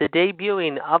the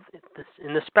debuting of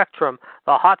in the Spectrum,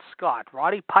 the Hot Scott,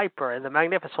 Roddy Piper, and the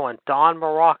Magnificent One, Don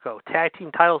Morocco. Tag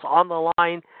team titles on the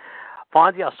line.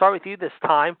 Fonzie, I'll start with you this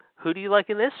time. Who do you like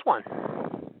in this one?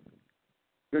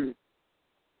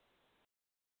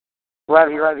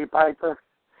 Roddy Piper.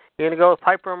 You're going to go with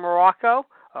Piper and Morocco?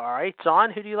 All right.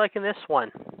 John, who do you like in this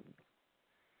one?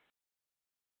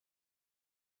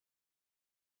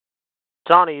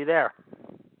 John, are you there?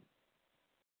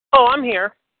 Oh, I'm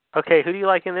here. Okay, who do you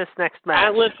like in this next match?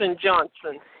 Atlas and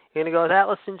Johnson. You're going to go with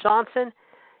Atlas and Johnson?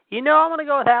 You know, I'm going to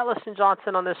go with Atlas and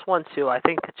Johnson on this one, too. I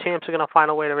think the champs are going to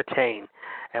find a way to retain.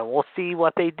 And we'll see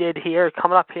what they did here.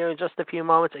 Coming up here in just a few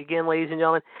moments. Again, ladies and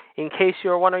gentlemen, in case you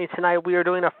were wondering tonight, we are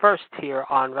doing a first here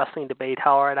on Wrestling Debate,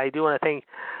 however. And I do want to thank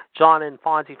John and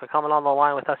Fonzie for coming on the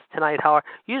line with us tonight, however.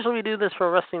 Usually we do this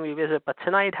for Wrestling Revisit, but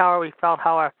tonight, however, we felt,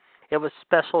 however, it was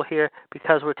special here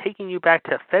because we're taking you back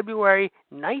to February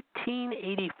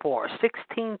 1984.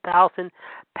 16,000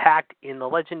 packed in the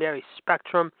legendary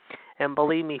Spectrum. And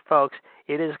believe me, folks,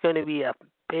 it is going to be a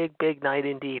big, big night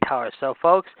indeed, however. So,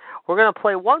 folks, we're going to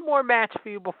play one more match for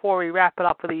you before we wrap it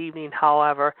up for the evening,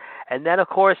 however. And then, of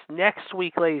course, next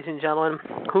week, ladies and gentlemen,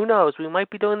 who knows? We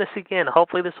might be doing this again.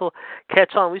 Hopefully this will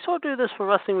catch on. We sort of do this for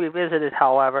Wrestling Revisited,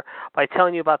 however, by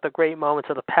telling you about the great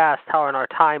moments of the past, however, in our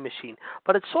time machine.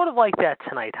 But it's sort of like that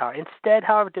tonight, however. Instead,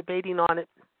 however, debating on it,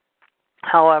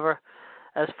 however,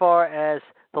 as far as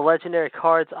the legendary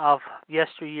cards of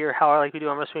yesteryear, however, like we do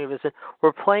on Wrestling Revisit,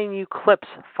 we're playing you clips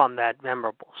from that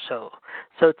memorable show.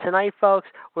 So tonight, folks,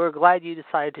 we're glad you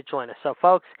decided to join us. So,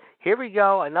 folks, here we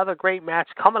go. Another great match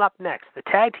coming up next. The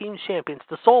Tag Team Champions,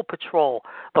 the Soul Patrol,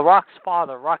 The Rock's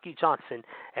father, Rocky Johnson,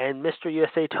 and Mr.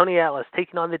 USA, Tony Atlas,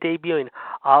 taking on the debuting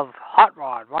of Hot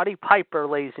Rod, Roddy Piper,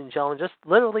 ladies and gentlemen, just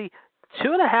literally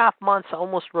 2.5 months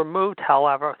almost removed,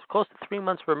 however, close to 3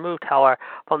 months removed, however,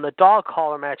 from the dog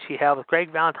collar match he had with Greg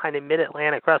Valentine in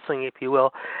Mid-Atlantic Wrestling, if you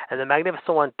will, and the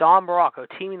magnificent one, Don Morocco,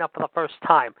 teaming up for the first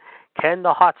time. Ken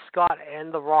the Hot Scott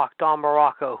and The Rock, Don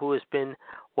Morocco, who has been,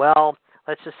 well,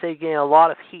 let's just say, getting a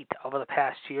lot of heat over the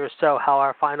past year or so,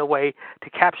 however, find a way to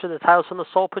capture the titles from the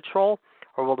Soul Patrol,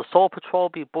 or will the Soul Patrol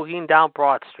be boogieing down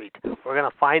Broad Street? We're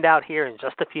going to find out here in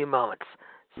just a few moments.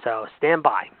 So stand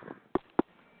by.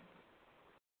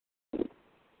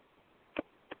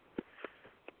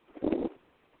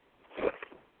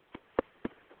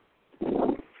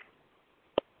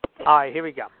 All right, here we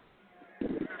go.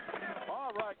 All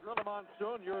right, Gorilla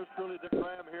Monsoon, yours truly, Dick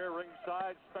Graham here,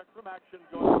 ringside. Spectrum action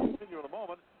going to continue in a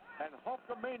moment. And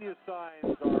Hulkamania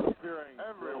signs are appearing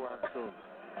everywhere soon.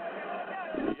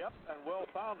 Yep, and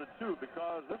well-founded, too,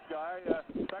 because this guy,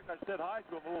 in fact, I said hi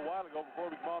to him a little while ago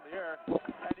before we came on the air,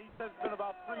 and he says it's been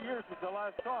about 3 years since I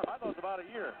last saw him. I thought it was about a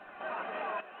year.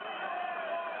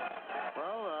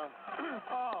 Well,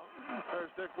 there's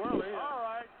Dick Worley. All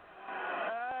right.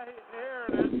 Here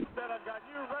it is. Said I've got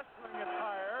new wrestling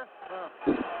attire.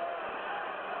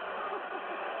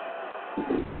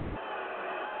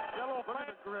 Yellow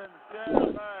pants. Grin.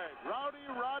 Yeah, right.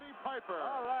 Roddy Piper.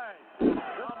 All right.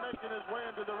 Now making his way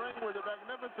into the ring with the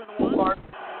magnificent one.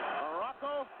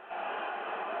 Morocco.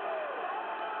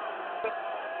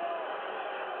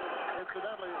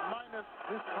 Incidentally, minus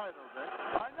his title, Dick.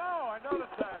 I know. I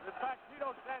noticed that. In fact,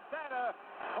 Tito Santana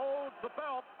holds the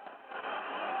belt.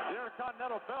 The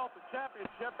Intercontinental belt, the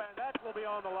championship, and that will be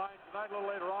on the line tonight a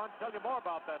little later on. Tell you more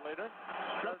about that later.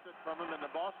 Stripped it from him in the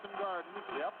Boston Garden.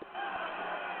 Yep.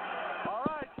 All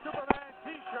right, Superman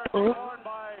T-shirt worn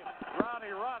by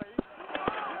Roddy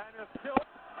and his kilt,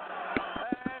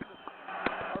 and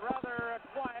a rather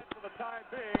quiet for the time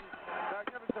being,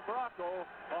 magnificent Morocco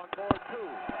on board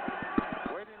too.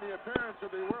 Waiting the appearance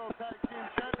of the World Tag Team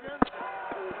Champions,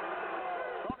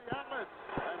 Tony Atlas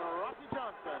and Rocky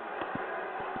Johnson.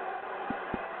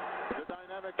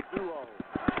 Dynamic duo.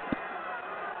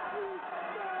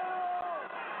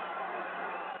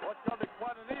 What's going to be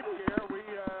quite an evening here?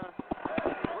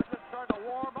 We're just starting to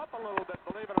warm up a little bit,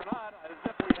 believe it or not, as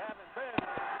if we haven't been.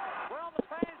 Well, the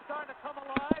fans starting to come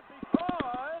alive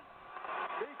because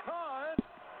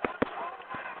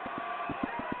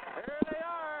here they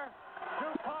are,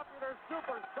 two popular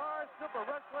superstars, super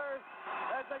wrestlers,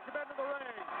 as they come into the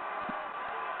ring.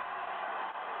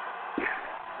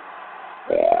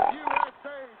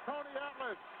 USA, Tony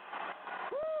Atlas,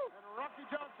 and Rocky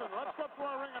Johnson. Let's go to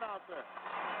our ring announcer.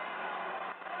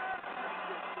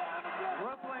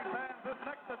 Wrestling fans, this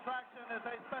next attraction is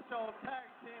a special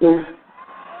tag team event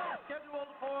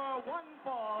scheduled for one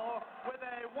fall with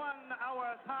a 1-hour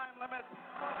time limit,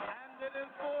 and it is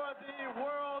for the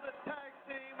World Tag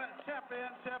Team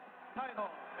Championship title.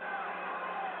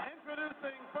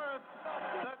 Introducing first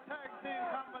the tag team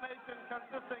combination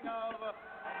consisting of,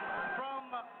 from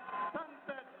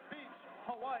Sunset Beach,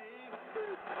 Hawaii,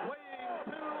 weighing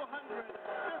 250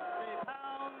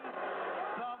 pounds,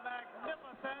 the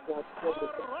magnificent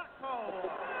Morocco.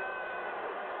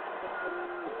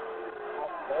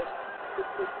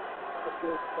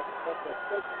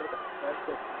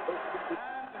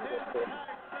 And his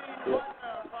tag team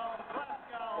partner from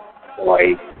Glasgow, Scotland,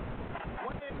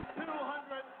 weighing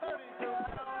 232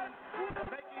 pounds,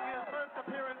 making his first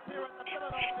appearance here at the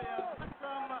Philadelphia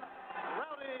Spectrum,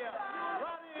 Roddy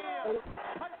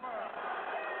Piper.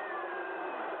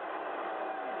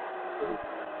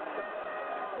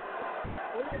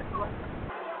 Ladies and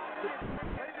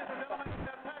gentlemen,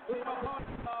 their tag team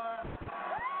opponents are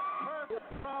first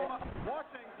from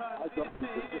Washington, D.C.,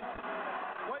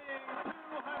 weighing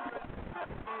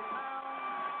 250 pounds,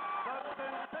 the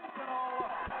sensational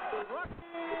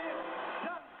Rocky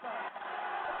Johnson.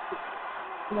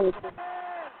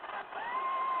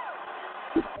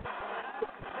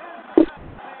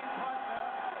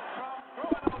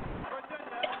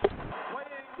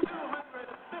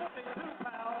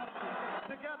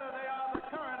 Together they are the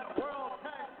current World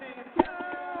Tag Team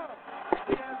Champions.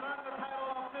 He has earned the title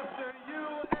of Mr.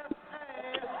 USA,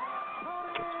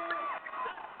 Tony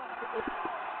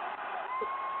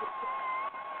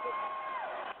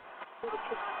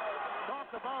Talk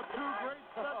about two great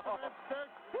specimen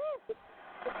sticks.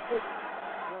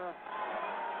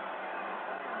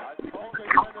 I told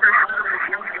him a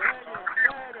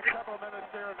couple of minutes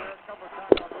here and there, a couple of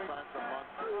times a week.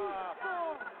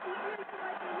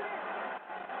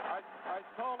 I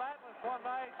told Atlas one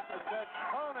night, I said,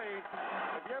 Tony,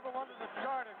 if you ever wanted to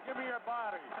start it, give me your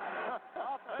body.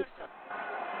 I'll take it.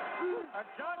 And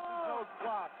Johnson's no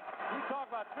slouch. You talk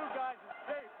about two guys in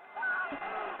shape.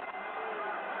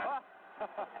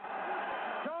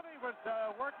 Tony was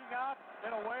working out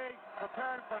in a way,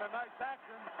 preparing for tonight's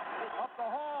action up the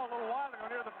hall a little while ago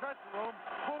near the dressing room,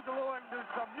 boogalooing to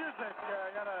some music.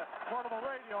 He had a portable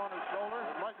radio on his shoulder.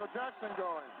 With Michael Jackson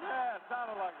going. Yeah, it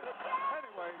sounded like it.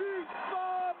 Anyway.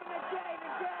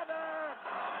 Together.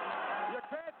 You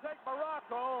can't take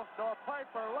Morocco nor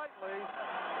Piper lightly.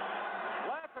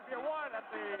 Laugh if you want at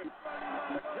the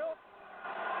guilt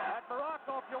at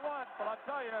Morocco if you want, but I'll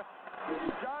tell you,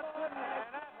 Johnson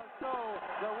and Atlas know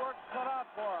their work's cut out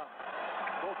for them.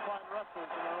 Both fine wrestlers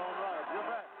in their own right. You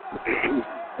bet.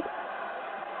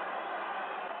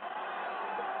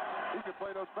 He could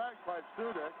play those bagpipes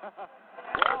too, Dick.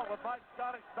 Well, with my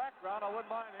Scottish background, I wouldn't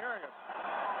mind hearing it.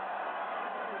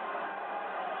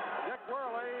 Dick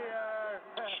Worley,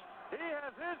 he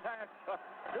has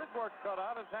his work cut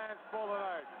out, his hands full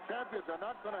tonight. Champions are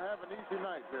not going to have an easy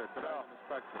night here tonight in the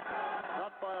Spectrum.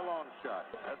 Not by a long shot.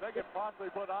 If they could possibly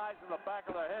put eyes in the back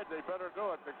of the head, they better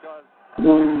do it because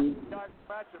guys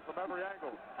match it from every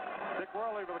angle. Dick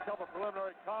Worley with a couple of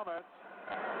preliminary comments.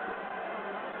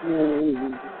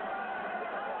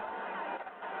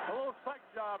 A little psych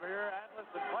job here, Atlas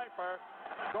and Piper.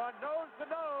 Going nose to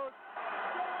nose.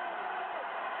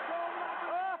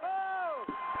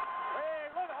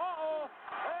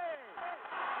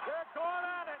 Going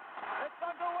at it. It's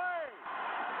underway.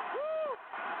 Woo!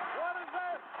 What is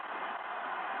this?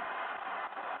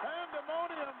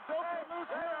 Pandemonium.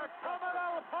 They are coming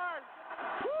out apart.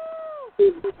 Woo!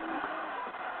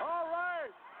 All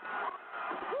right.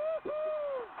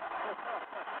 Woo-hoo!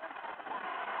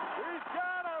 He's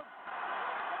got him.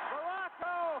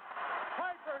 Morocco.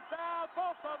 Piper down.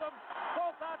 Both of them.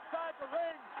 Both outside the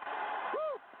ring.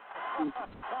 Woo!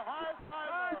 The high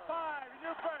five.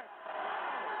 You bet.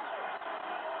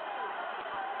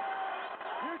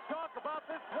 You talk about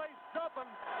this place jumping.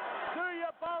 Do you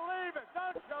believe it?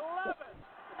 Don't you love it?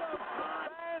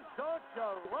 Fans, don't you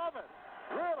love it?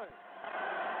 Really?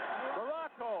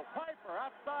 Morocco, Piper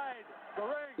outside the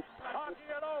ring, talking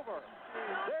it over.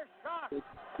 They're shocked.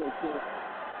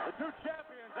 The two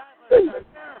champions, Atlas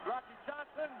and Rocky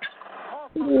Johnson,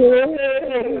 also they're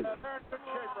in good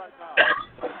shape right now.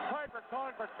 Piper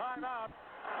calling for timeout.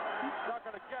 He's not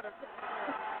going to get it.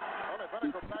 Well, they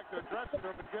better go back to the dressing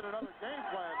room and get another game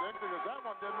plan, Dick, because that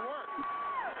one didn't work.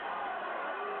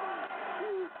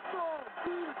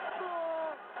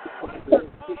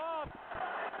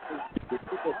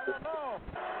 I don't know.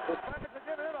 Maybe to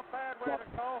get in a bad way to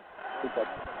go.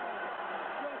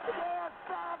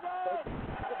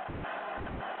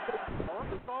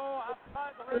 Morocco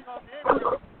outside the ring on the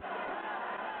apron.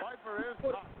 Piper is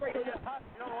hot. He gets hot.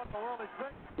 You know what the world is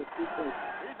thinking?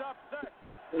 He's upset.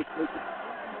 Well,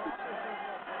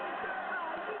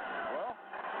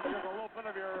 here's a little bit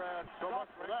of your so much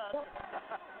for that.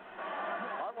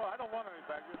 I don't want any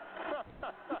baggage.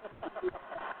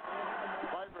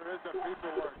 Piper is a piece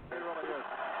of work. He really is.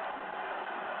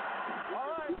 All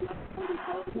right.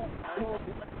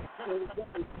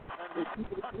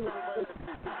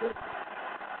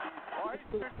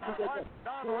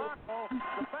 Don Morocco.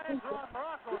 The fans are on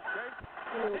Morocco's case.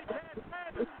 He can't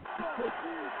stand it.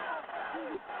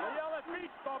 They yell at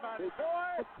beach bomb at him.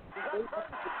 Boy,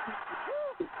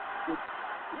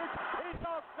 he's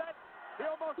all set. He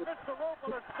almost missed the rope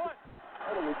with his foot.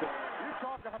 You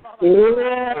talking about a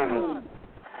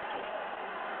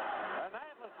and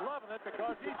Atlas loving it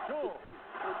because he's cool.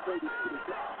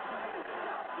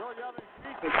 You're yelling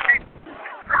beach.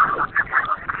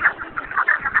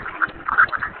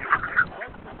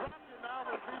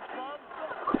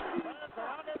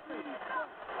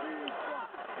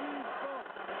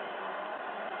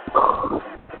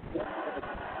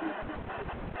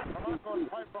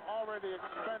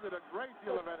 a great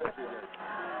deal of energy here.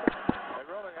 They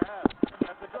really have.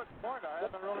 That's a good point. I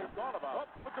haven't really thought about it.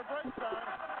 Look at break time.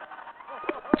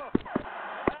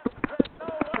 There's no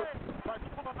way. I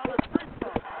pulled another free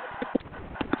throw.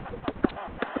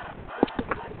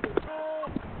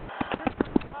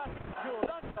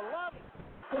 Don't you love it?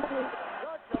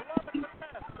 Don't you love it?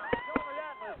 Tony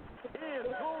Atlas. He is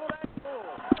cool and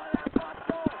cool.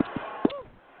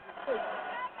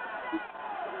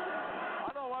 I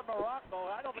don't want Morocco.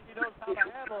 I don't think he knows how to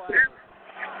handle that.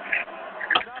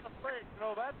 He's not afraid,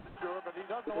 that's for sure, but he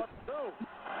doesn't know what to do.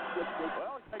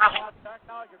 Well, he's taking contact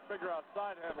now. He can figure out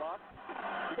side headlock.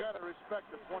 You got to respect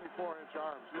the 24-inch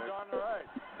arms. You're darn right.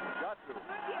 Got to.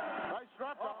 Nice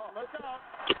drop off. Look out.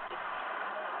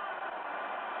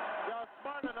 Got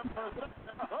smart enough for a second.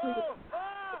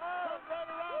 Right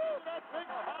around that big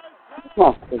high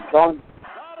slide. It's gone.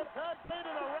 Not a tag made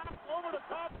in a rock over the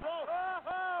top rope.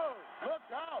 Look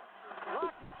out.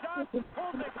 Rocky Johnson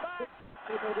pulls it back.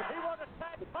 He wants to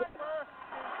tag Piper.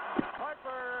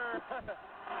 Piper.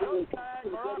 No tag.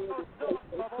 Morocco's still in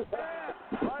trouble.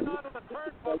 Right onto the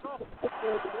turnbuckle.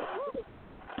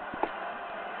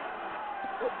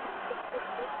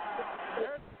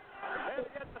 There he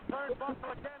gets the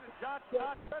turnbuckle again, and John's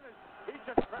not finished. He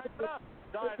just cranked it up.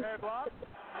 Side headlock.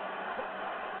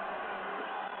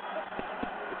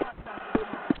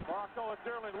 Morocco would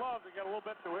dearly love to get a little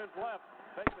bit to his left.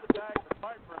 Take the tag to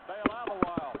Piper and bail out a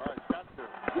while. All right, got to.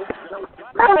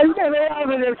 He's going to have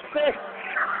it in 6.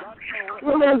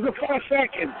 Well, there's the 4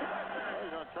 seconds. Well,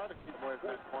 you're going to try to keep away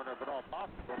from that corner if at all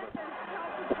possible, but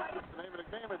that's the name of the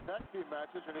game in tag team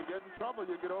matches, and you get in trouble,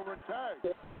 you get over and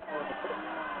tag.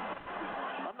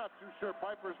 I'm not too sure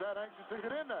Piper's that anxious to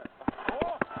get in there.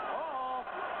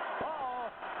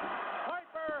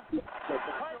 Piper!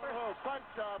 Piper, a little sight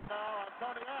job now on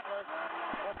Tony Atlas.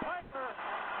 Well, Piper,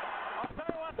 I'll tell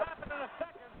you what happened in a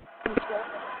second.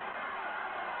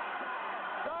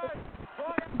 Guys,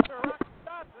 going after Rocky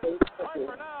Johnson.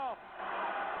 Piper now.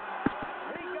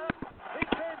 He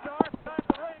came to our side of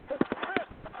the ring.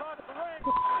 Missed across the ring.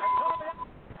 And Tony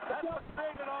Atlas, that's what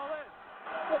made it all in.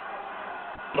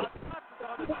 Johnson's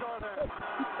on the short end.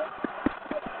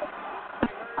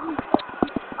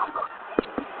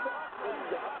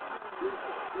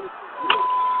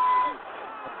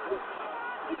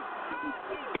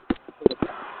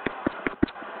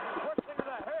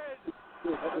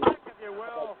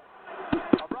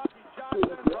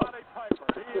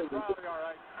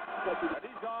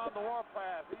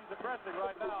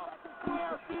 Right now.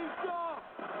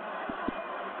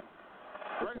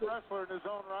 Great wrestler in his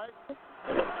own right.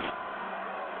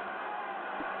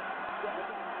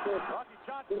 Rocky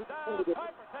Johnson down.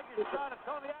 Piper taking a shot at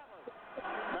Tony Atlas.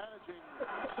 Managing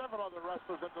several other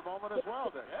wrestlers at the moment as well,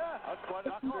 Dick. Yeah, that's quite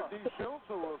a Dr. D. Schultz,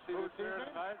 who we'll see this evening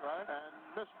tonight, right? And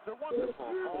Mr. Wonderful,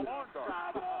 Paul Orndorff.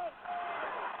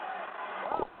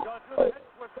 Well, going to do the hit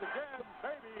twist again,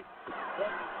 maybe.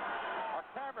 Our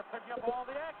camera picking up all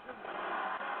the action.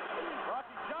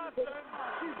 Rocky Johnson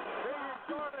being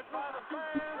exhorted by the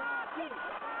fans.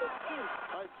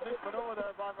 Nice sneak maneuver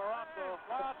there by Morocco.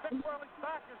 Well, Dick Worley's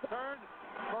back is turned.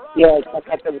 Morocco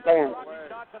That's the band.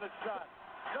 Rocky Johnson a shot.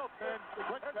 No pin.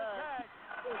 Quick tag.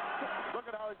 Look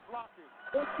at how he's blocking.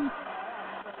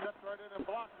 Stepped right in and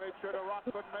blocked. Made sure the Rock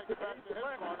couldn't make it back to his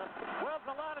corner. Well,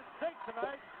 there's a lot at stake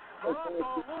tonight.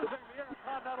 Morocco losing the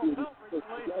Intercontinental belt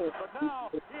recently, but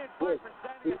now he and Piper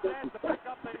standing a chance to pick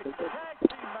up the tag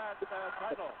team match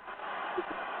title.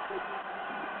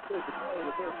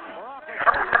 Morocco.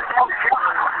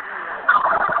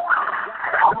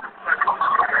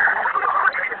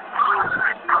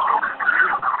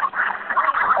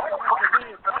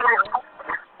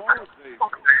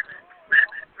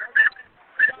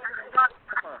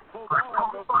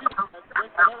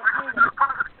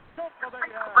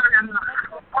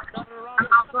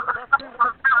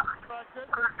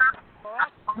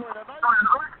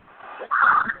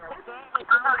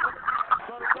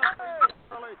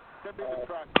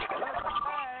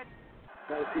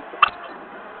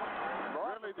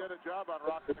 Really did a job on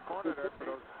rocking the corner there for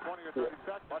those 20 or 30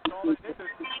 seconds. That's all they needed.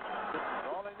 That's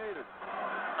all they needed.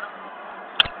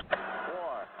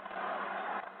 Boy.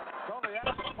 Tony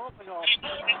Atlas hoping on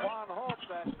hope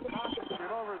that Johnson can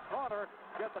get over his corner,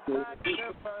 get the tag, and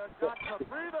give Johnson a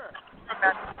breather.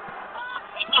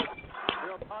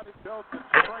 Real body built and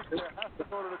strength there has to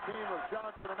go to the team of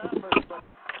Johnson and Atlas, but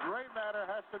gray matter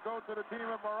has to go to the team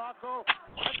of Morocco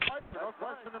and Piper. No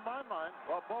question in my mind.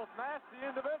 Well, both nasty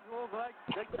individuals,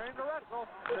 they came to wrestle.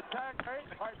 The tag mate,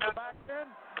 Piper back in.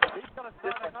 He's going to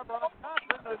start a number on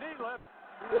Johnson, the knee lift.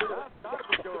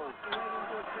 Johnson goes.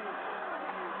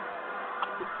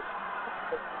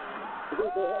 Rocky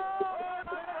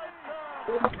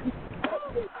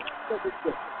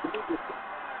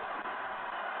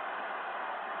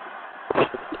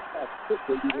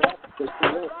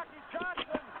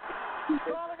Johnson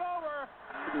falling over.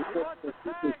 He wants to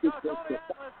tag Tony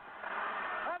Atlas.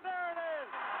 And there it is.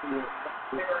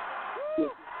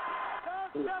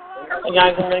 Hey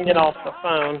guys, I'm going to get off the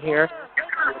phone here.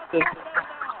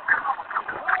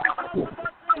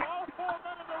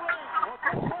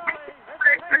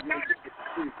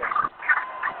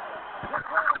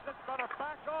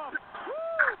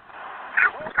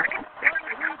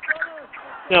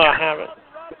 No, I haven't.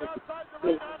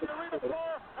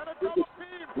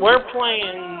 We're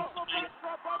playing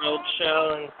Road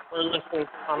Show and we're listening to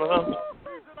some of them.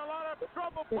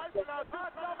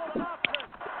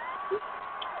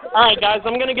 All right, guys,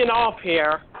 I'm going to get off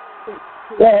here.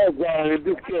 Yeah, Johnny,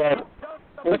 just good.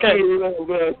 Okay.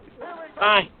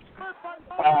 Bye.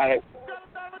 Bye.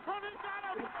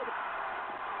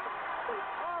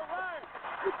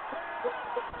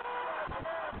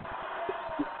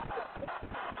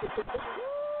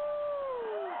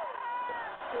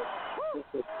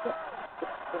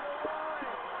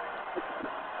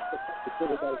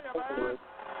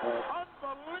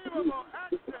 Unbelievable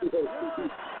action.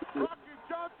 Rocky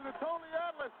Johnson and Tony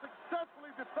Atlas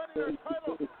successfully defending their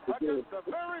title against a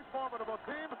very formidable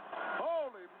team.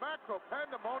 Holy mackerel,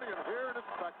 pandemonium here in the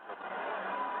Spectrum.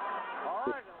 All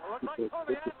right, looks like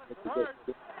Tony Atlas is hurt.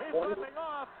 He's limping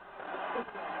off.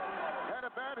 Had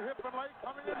a bad hip and leg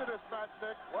coming into this match,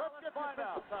 Nick. Let's get find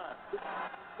out.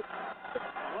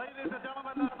 Ladies and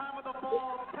gentlemen, the time of the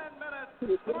fall, 10 minutes,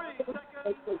 3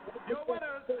 seconds. Your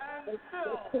winners and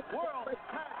still World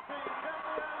Tag Team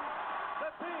Champions, the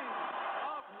team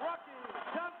of Rocky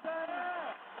Johnson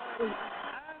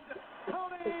and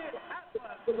Tony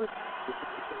Atlas.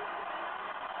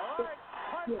 All right,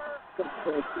 Piper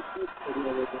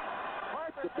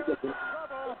gives some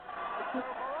trouble to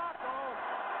Morocco.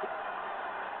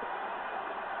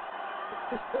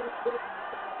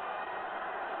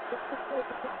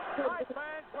 All right,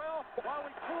 fans, well, while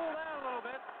we cool down a little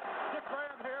bit, Dick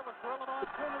Graham here with Gorilla on to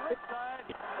the ringside,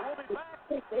 and we'll be back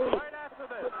right after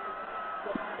this.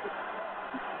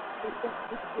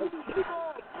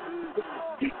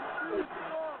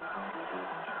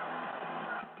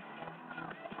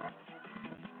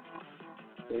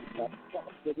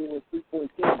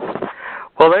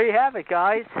 Well, there you have it,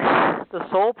 guys. The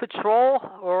Soul Patrol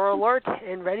are alert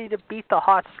and ready to beat the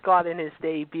Hot Scott in his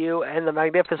debut, and the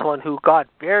Magnificent One, who got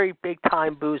very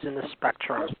big-time boos in the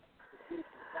Spectrum.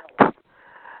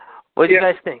 What do you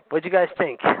guys think? What do you guys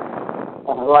think?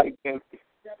 I like him.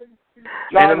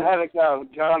 John had to go.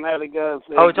 John had to go.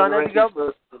 So John had to go?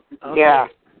 Okay. Yeah.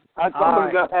 I told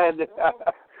him go ahead.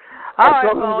 All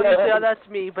right, well, yeah, that's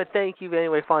me, but thank you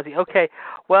anyway, Fonzie. Okay,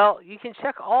 well, you can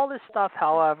check all this stuff,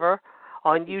 however,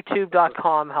 on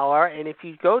YouTube.com, however, and if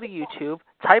you go to YouTube,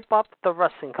 type up The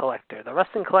Wrestling Collector. The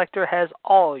Wrestling Collector has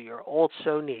all your old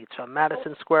show needs, from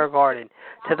Madison Square Garden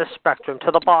to the Spectrum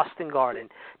to the Boston Garden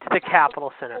to the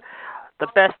Capitol Center. The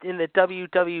best in the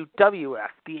WWF,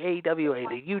 the AWA,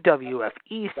 the UWF,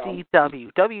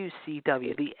 ECW,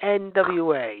 WCW, the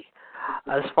NWA,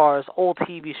 as far as old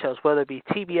TV shows, whether it be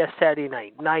TBS Saturday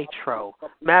Night, Nitro,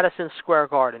 Madison Square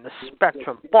Garden, the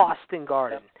Spectrum, Boston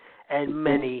Garden, and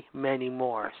many, many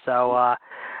more. So,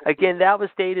 again, that was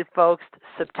dated, folks,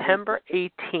 September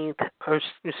 18th, or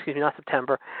excuse me, not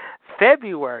September,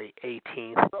 February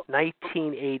 18th,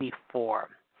 1984.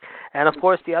 And, of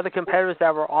course, the other competitors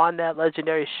that were on that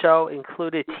legendary show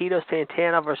included Tito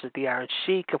Santana versus the Iron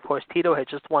Sheik. Of course, Tito had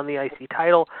just won the IC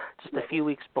title just a few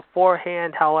weeks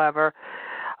beforehand, however.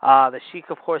 The Sheik,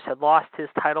 of course, had lost his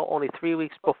title only 3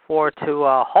 weeks before to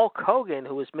Hulk Hogan,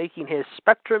 who was making his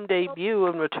Spectrum debut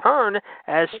and return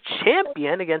as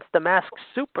champion against the Masked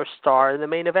Superstar in the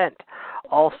main event.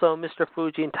 Also, Mr.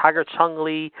 Fuji and Tiger Chung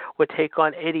Lee would take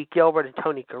on Eddie Gilbert and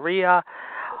Tony Gurria.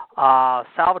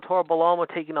 Salvatore Bellomo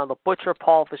taking on the Butcher,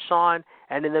 Paul Vachon,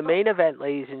 and in the main event,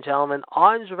 ladies and gentlemen,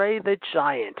 Andre the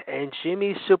Giant and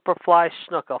Jimmy Superfly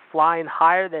Snuka flying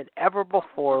higher than ever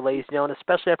before, ladies and gentlemen,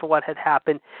 especially after what had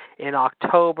happened in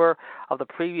October of the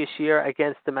previous year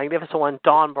against the Magnificent One,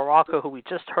 Don Baracco, who we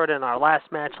just heard in our last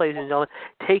match, ladies and gentlemen,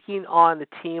 taking on the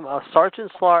team of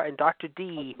Sergeant Slaughter and Dr.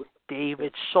 D,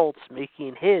 David Schultz,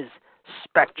 making his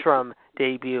Spectrum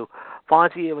debut.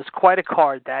 Fonzie, it was quite a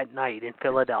card that night in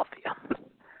Philadelphia.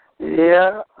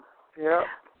 Yeah.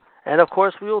 And, of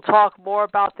course, we will talk more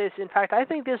about this. In fact, I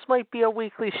think this might be a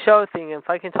weekly show thing. If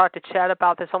I can talk to Chad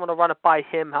about this, I'm going to run it by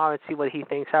him, Howard, and see what he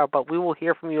thinks, Howard. But we will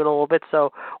hear from you in a little bit.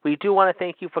 So we do want to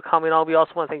thank you for coming on. We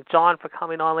also want to thank John for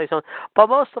coming on, ladies and gentlemen. But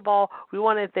most of all, we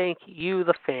want to thank you,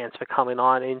 the fans, for coming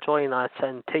on and joining us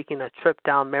and taking a trip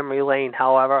down memory lane,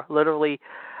 however. Literally,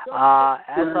 as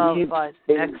of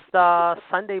next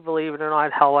Sunday, believe it or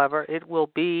not, however, it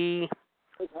will be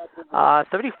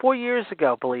 34 years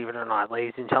ago, believe it or not,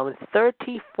 ladies and gentlemen.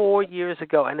 34 years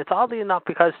ago. And it's oddly enough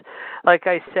because, like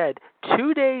I said,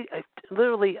 2 days,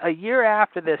 literally a year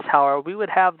after this, however, we would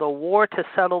have the war to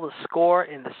settle the score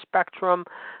in the Spectrum,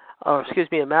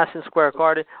 in Madison Square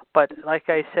Garden. But like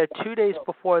I said, 2 days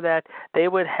before that, they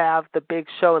would have the big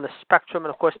show in the Spectrum,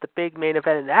 and of course the big main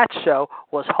event in that show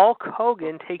was Hulk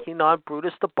Hogan taking on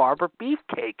Brutus the Barber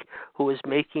Beefcake, who was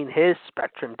making his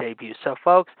Spectrum debut. So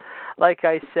folks, like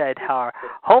I said,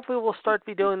 hopefully we'll start to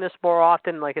be doing this more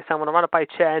often. Like I said, I'm going to run it by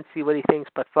Chad and see what he thinks.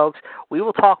 But folks, we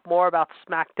will talk more about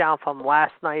SmackDown from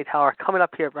last night, coming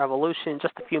up here at Revolution in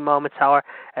just a few moments,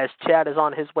 as Chad is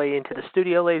on his way into the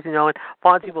studio, ladies and gentlemen.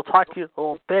 Fonzie will talk to you a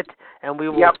little bit, and we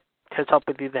will catch up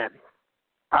with you then.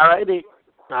 All righty.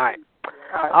 All right.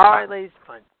 All right, ladies.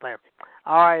 Fine, Blair.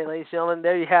 All right, ladies and gentlemen,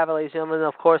 there you have it, ladies and gentlemen.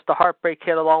 Of course, the Heartbreak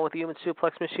Kid along with the Human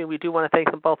Suplex Machine. We do want to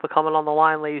thank them both for coming on the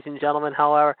line, ladies and gentlemen,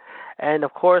 however. And,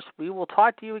 of course, we will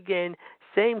talk to you again,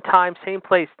 same time, same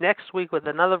place, next week with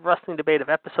another wrestling debate of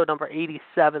episode number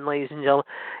 87, ladies and gentlemen.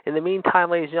 In the meantime,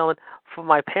 ladies and gentlemen, for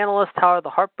my panelists, the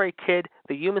Heartbreak Kid,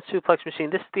 the Human Suplex Machine,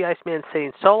 this is the Iceman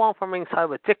saying so long from ringside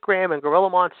with Dick Graham and Gorilla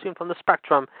Monsoon from the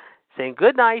Spectrum, saying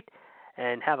good night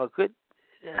and have a good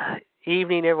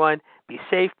evening, everyone. Be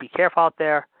safe, be careful out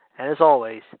there, and as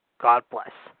always, God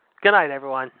bless. Good night,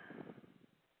 everyone.